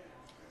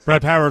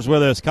 Brett Powers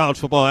with us, college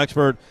football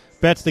expert,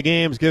 bets the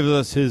games, gives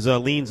us his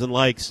leans and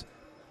likes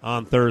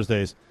on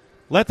Thursdays.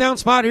 Letdown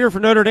spot here for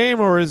Notre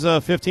Dame, or is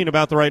 15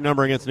 about the right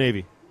number against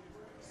Navy?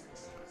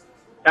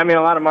 I mean,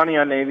 a lot of money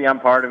on Navy. I'm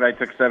part of it. I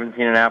took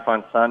 17.5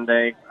 on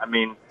Sunday. I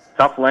mean,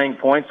 tough laying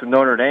points with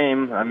Notre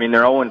Dame. I mean,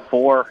 they're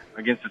 0-4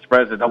 against the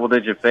spread as a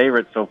double-digit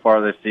favorite so far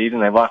this season.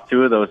 They've lost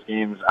 2 of those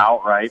games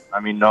outright.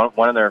 I mean,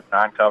 one of their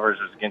non-covers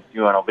is against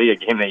UNLV, a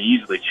game they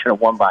easily should have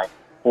won by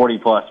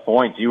 40-plus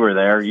points. You were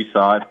there. You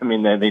saw it. I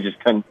mean, they just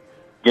couldn't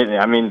get it.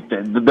 I mean,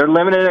 they're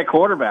limited at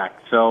quarterback.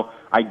 So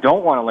I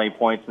don't want to lay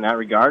points in that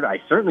regard.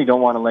 I certainly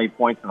don't want to lay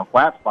points in a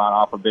flat spot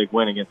off a big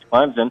win against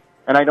Clemson.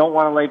 And I don't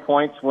want to lay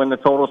points when the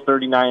total is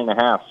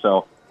 39.5.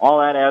 So all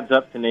that adds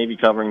up to Navy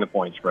covering the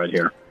point spread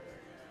here.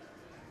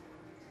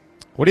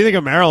 What do you think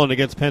of Maryland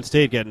against Penn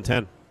State getting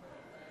 10?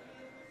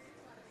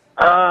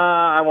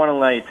 I want to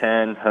lay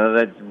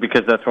 10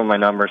 because that's what my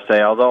numbers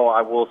say. Although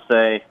I will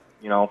say,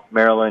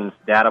 Maryland's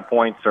data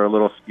points are a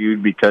little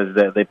skewed because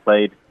they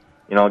played,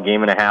 a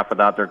game and a half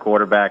without their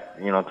quarterback,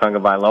 Tunga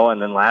Bailoa.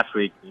 And then last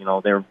week, they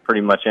were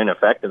pretty much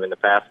ineffective in the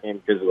pass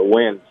game because of the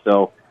wind.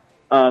 So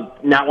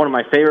not one of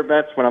my favorite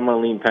bets, but I'm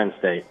going to lean Penn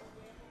State.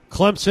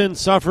 Clemson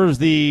suffers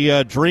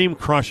the dream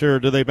crusher.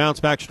 Do they bounce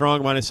back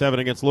strong -7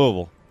 against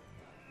Louisville?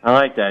 I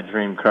like that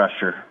dream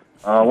crusher.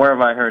 Where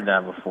have I heard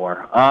that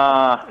before?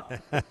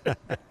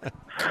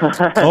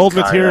 Old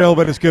material,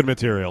 but it's good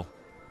material.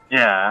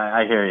 Yeah,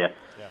 I hear you.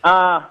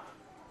 Yeah.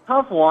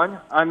 Tough one.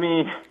 I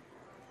mean,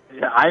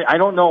 I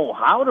don't know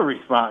how to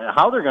respond,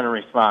 how they're going to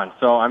respond.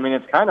 So, I mean,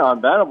 it's kind of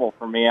unbettable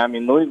for me. I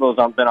mean, Louisville's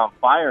been on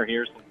fire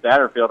here since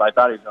Satterfield. I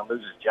thought he was going to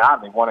lose his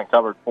job. They won and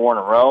covered 4 in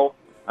a row.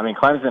 I mean,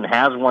 Clemson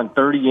has won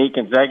 38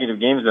 consecutive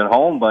games at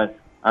home, but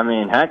I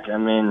mean,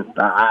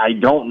 I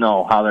don't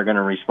know how they're going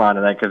to respond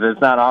to that because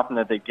it's not often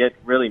that they get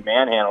really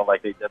manhandled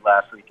like they did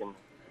last week in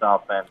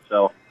South Bend.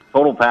 So,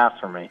 total pass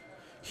for me.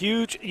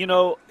 Huge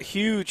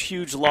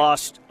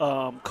loss.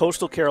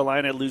 Coastal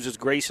Carolina loses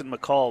Grayson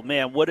McCall.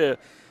 Man,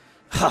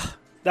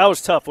 that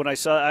was tough when I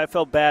saw it. I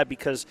felt bad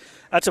because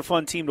that's a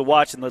fun team to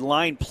watch, and the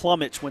line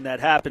plummets when that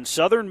happens.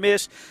 Southern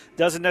Miss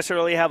doesn't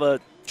necessarily have a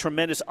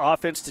tremendous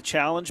offense to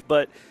challenge,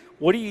 but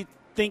what do you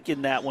think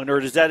in that one, or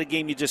is that a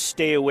game you just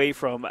stay away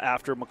from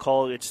after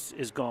McCall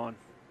is gone?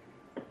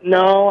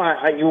 No,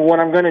 what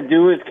I'm going to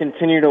do is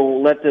continue to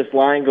let this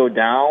line go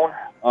down.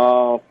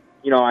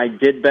 I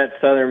did bet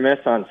Southern Miss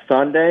on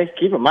Sunday.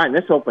 Keep in mind,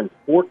 this opened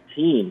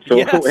 14, so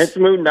it's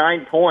moved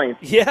 9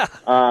 points. Yeah.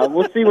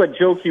 We'll see what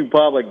Joe Q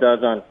Public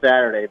does on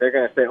Saturday. They're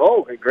going to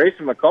say,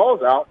 Grayson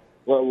McCall's out.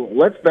 Well,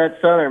 let's bet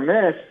Southern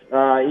Miss,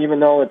 even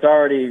though it's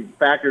already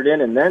factored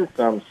in and then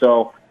some.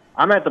 So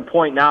I'm at the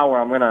point now where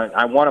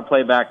I want to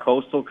play back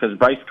Coastal because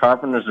Bryce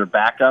Carpenter's their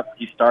backup.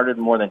 He started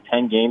more than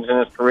 10 games in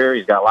his career.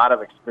 He's got a lot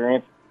of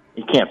experience.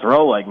 He can't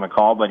throw like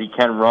McCall, but he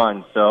can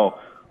run. So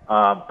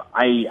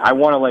I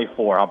want to lay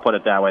 4. I'll put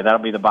it that way. That'll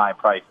be the buy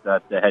price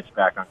to hedge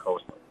back on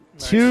Coastal.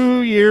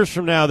 2 years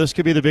from now, this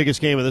could be the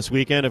biggest game of this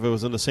weekend if it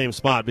was in the same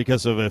spot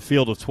because of a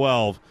field of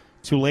 12.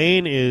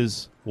 Tulane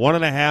is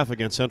 1.5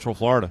 against Central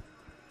Florida.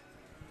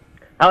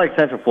 I like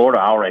Central Florida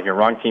outright here.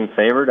 Wrong team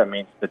favored. I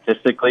mean,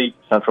 statistically,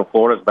 Central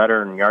Florida is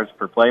better in yards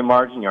per play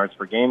margin, yards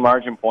per game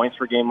margin, points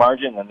per game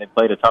margin, and they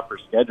played a tougher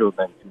schedule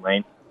than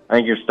Tulane. I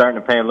think you're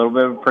starting to pay a little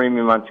bit of a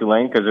premium on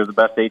Tulane because they're the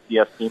best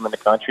ATS team in the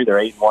country. They're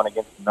 8-1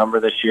 against the number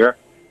this year.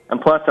 And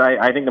plus,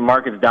 I think the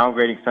market's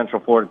downgrading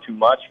Central Florida too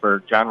much for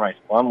John Rice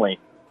Plumlee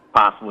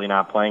possibly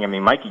not playing. I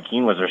mean, Mikey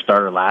Keene was their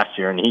starter last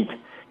year, and he,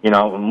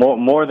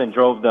 more than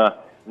drove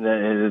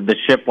the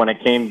ship when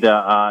it came to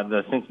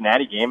the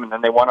Cincinnati game, and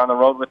then they went on the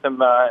road with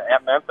him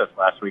at Memphis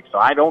last week. So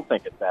I don't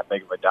think it's that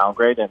big of a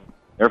downgrade, and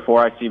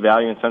therefore I see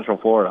value in Central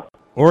Florida.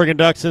 Oregon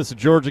Ducks since the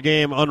Georgia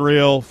game,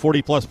 unreal,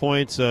 40-plus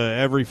points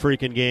every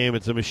freaking game.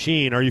 It's a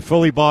machine. Are you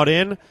fully bought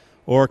in,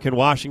 or can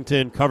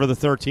Washington cover the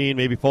 13,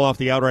 maybe pull off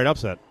the outright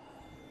upset?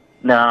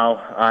 No,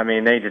 I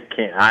mean, they just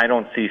can't. I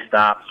don't see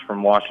stops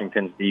from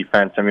Washington's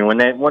defense. I mean,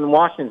 when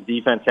Washington's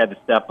defense had to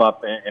step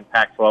up in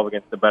Pac-12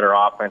 against the better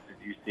offenses,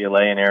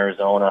 UCLA and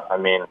Arizona, I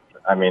mean,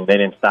 they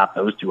didn't stop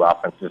those two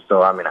offenses.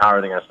 So, I mean, how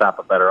are they going to stop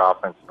a better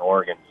offense in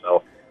Oregon?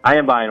 So, I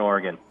am buying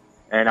Oregon.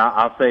 And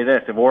I'll say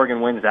this: if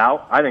Oregon wins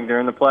out, I think they're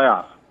in the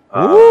playoffs.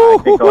 I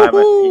think they'll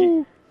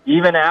have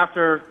even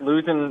after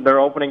losing their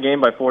opening game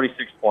by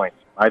 46 points.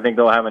 I think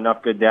they'll have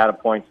enough good data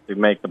points to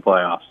make the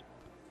playoffs.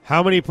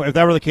 How many? If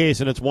that were the case,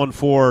 and it's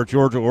 1-4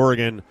 Georgia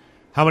Oregon,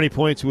 how many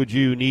points would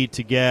you need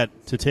to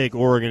get to take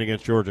Oregon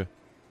against Georgia?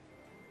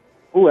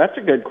 Ooh, that's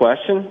a good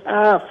question.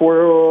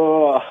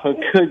 For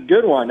a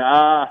good one.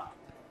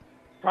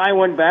 Probably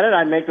wouldn't bet it.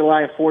 I'd make the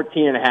line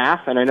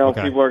 14.5. And I know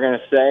people are going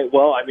to say,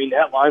 well, I mean,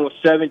 that line was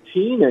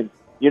 17, and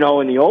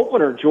in the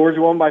opener, Georgia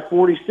won by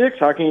 46.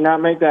 How can you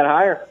not make that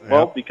higher? Yep.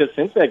 Well, because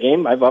since that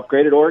game, I've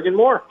upgraded Oregon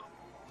more.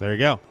 There you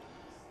go.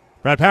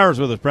 Brad Powers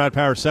with us. Brad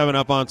Powers 7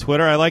 up on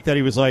Twitter. I like that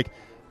he was like,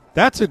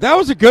 that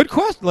was a good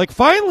question. Like,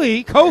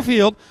 finally,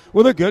 Cofield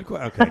with a good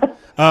question.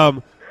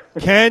 Okay.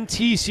 Can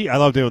TCU, I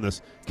love doing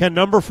this, can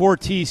number 4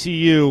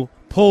 TCU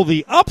pull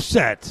the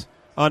upset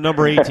on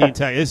number 18 Texas?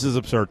 This is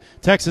absurd.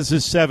 Texas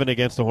is 7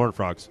 against the Horned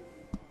Frogs.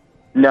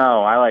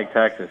 No, I like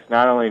Texas,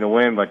 not only to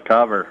win but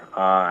cover.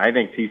 I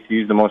think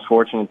TCU is the most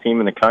fortunate team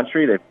in the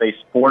country. They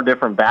faced 4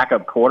 different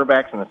backup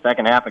quarterbacks in the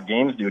second half of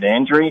games due to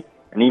injury,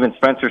 and even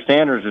Spencer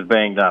Sanders is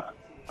banged up.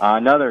 So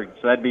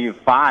that'd be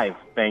 5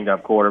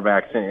 banged-up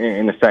quarterbacks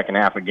in the second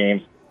half of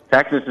games.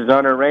 Texas is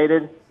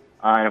underrated,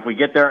 and if we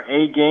get their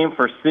A game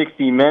for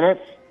 60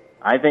 minutes,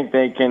 I think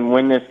they can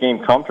win this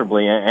game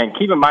comfortably. And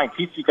keep in mind,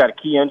 TCU got a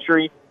key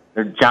injury.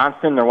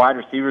 Johnson, their wide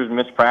receivers,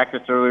 missed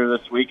practice earlier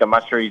this week. I'm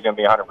not sure he's going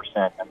to be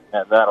 100%. And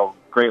that'll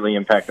greatly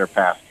impact their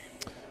pass.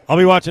 I'll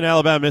be watching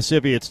Alabama,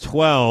 Mississippi. It's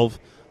 12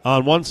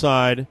 on one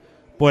side.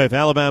 Boy, if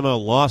Alabama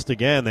lost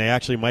again, they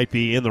actually might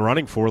be in the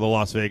running for the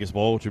Las Vegas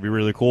Bowl, which would be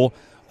really cool.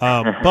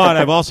 But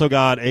I've also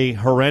got a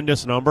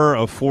horrendous number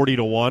of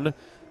 40-1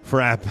 for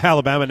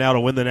Alabama now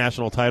to win the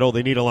national title.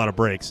 They need a lot of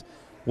breaks.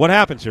 What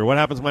happens here? What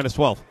happens minus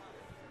 12?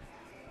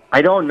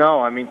 I don't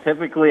know. I mean,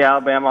 typically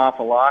Alabama off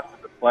a loss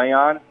is a play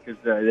on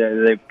because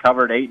they've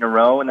covered 8 in a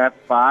row in that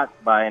spot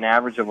by an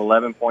average of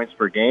 11 points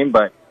per game.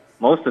 But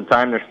most of the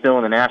time they're still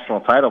in the national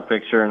title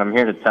picture, and I'm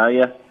here to tell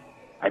you,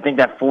 I think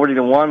that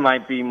 40-1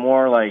 might be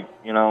more like,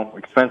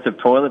 expensive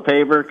toilet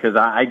paper because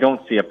I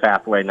don't see a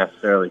pathway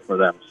necessarily for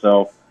them.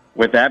 So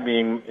with that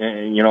being,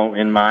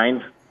 in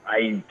mind,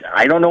 I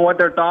don't know what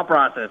their thought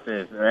process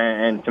is.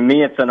 And to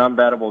me, it's an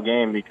unbettable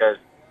game because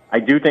I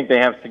do think they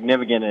have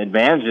significant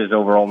advantages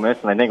over Ole Miss,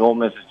 and I think Ole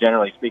Miss is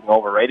generally speaking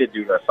overrated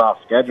due to a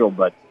soft schedule,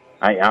 but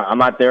I'm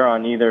not there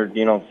on either,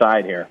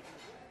 side here.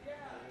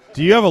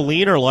 Do you have a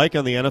lean or like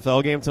on the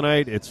NFL game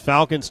tonight? It's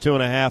Falcons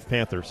 2.5,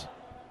 Panthers.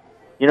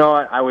 You know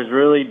what? I was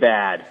really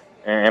bad,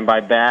 and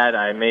by bad,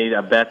 I made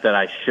a bet that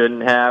I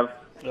shouldn't have.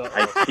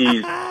 I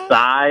teased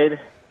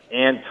side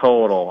and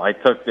total. I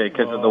took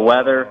because of the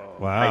weather.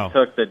 Wow. I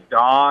took the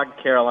dog,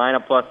 Carolina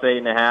plus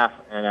 8.5,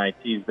 and I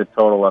teased the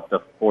total up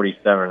to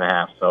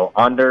 47.5. So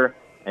under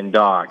and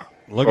dog.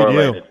 Look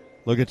correlated. At you.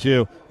 Look at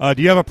you.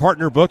 Do you have a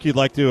partner book you'd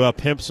like to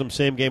pimp some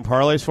same-game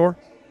parlays for?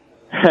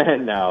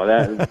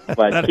 No,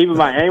 but keep in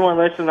mind, anyone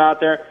listening out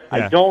there,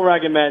 I don't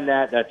recommend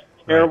that. That's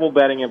terrible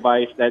betting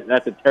advice.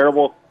 That's a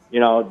terrible,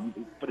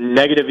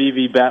 negative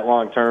EV bet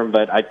long term.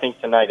 But I think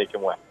tonight it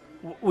can win.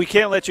 We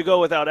can't let you go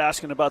without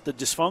asking about the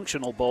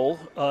dysfunctional bowl,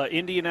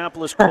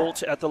 Indianapolis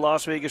Colts at the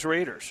Las Vegas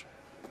Raiders.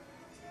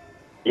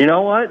 You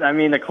know what? I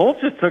mean, the Colts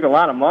just took a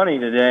lot of money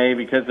today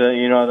because the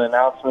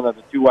announcement of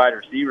the 2 wide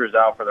receivers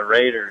out for the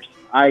Raiders.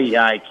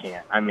 I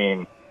can't. I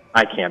mean,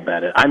 I can't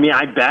bet it. I mean,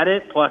 I bet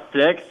it plus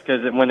 6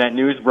 because when that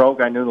news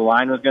broke, I knew the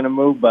line was going to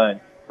move. But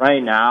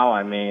right now,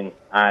 I mean,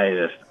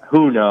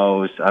 who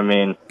knows? I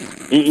mean,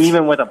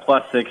 even with a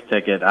plus 6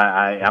 ticket,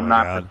 I'm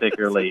not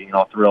particularly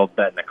thrilled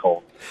betting the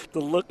Colts.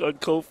 The look on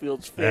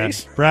Cofield's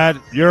face. Yeah. Brad,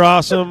 you're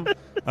awesome.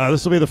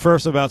 This will be the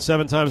first of about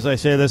 7 times I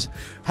say this.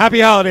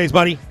 Happy holidays,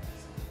 buddy.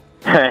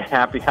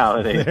 Happy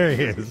holidays. There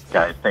he is.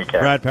 Guys, take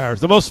care. Brad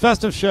Powers, the most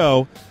festive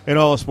show in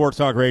all of Sports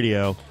Talk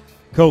Radio.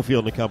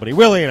 Cofield and Company.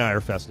 Willie and I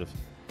are festive.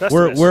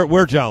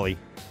 We're jolly.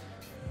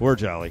 We're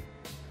jolly.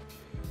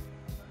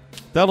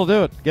 That'll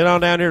do it. Get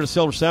on down here to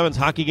Silver Sevens.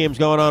 Hockey game's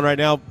going on right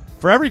now.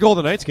 For every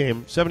Golden Knights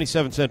game,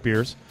 77-cent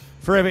beers.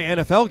 For every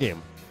NFL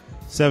game,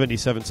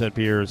 77-cent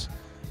beers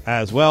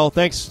as well.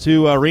 Thanks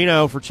to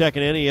Reno for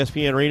checking in,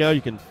 ESPN Reno.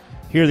 You can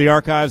hear the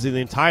archives of the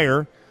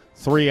entire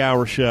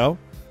 3-hour show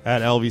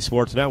at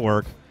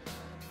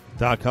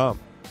lvsportsnetwork.com.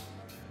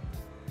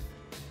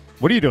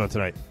 What are you doing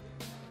tonight?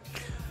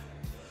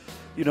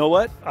 You know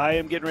what? I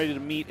am getting ready to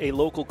meet a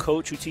local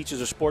coach who teaches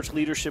a sports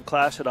leadership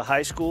class at a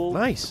high school.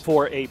 Nice.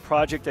 For a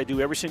project I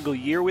do every single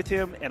year with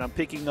him, and I'm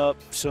picking up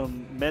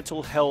some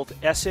mental health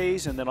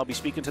essays, and then I'll be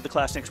speaking to the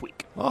class next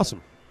week.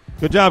 Awesome.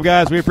 Good job,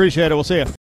 guys. We appreciate it. We'll see you.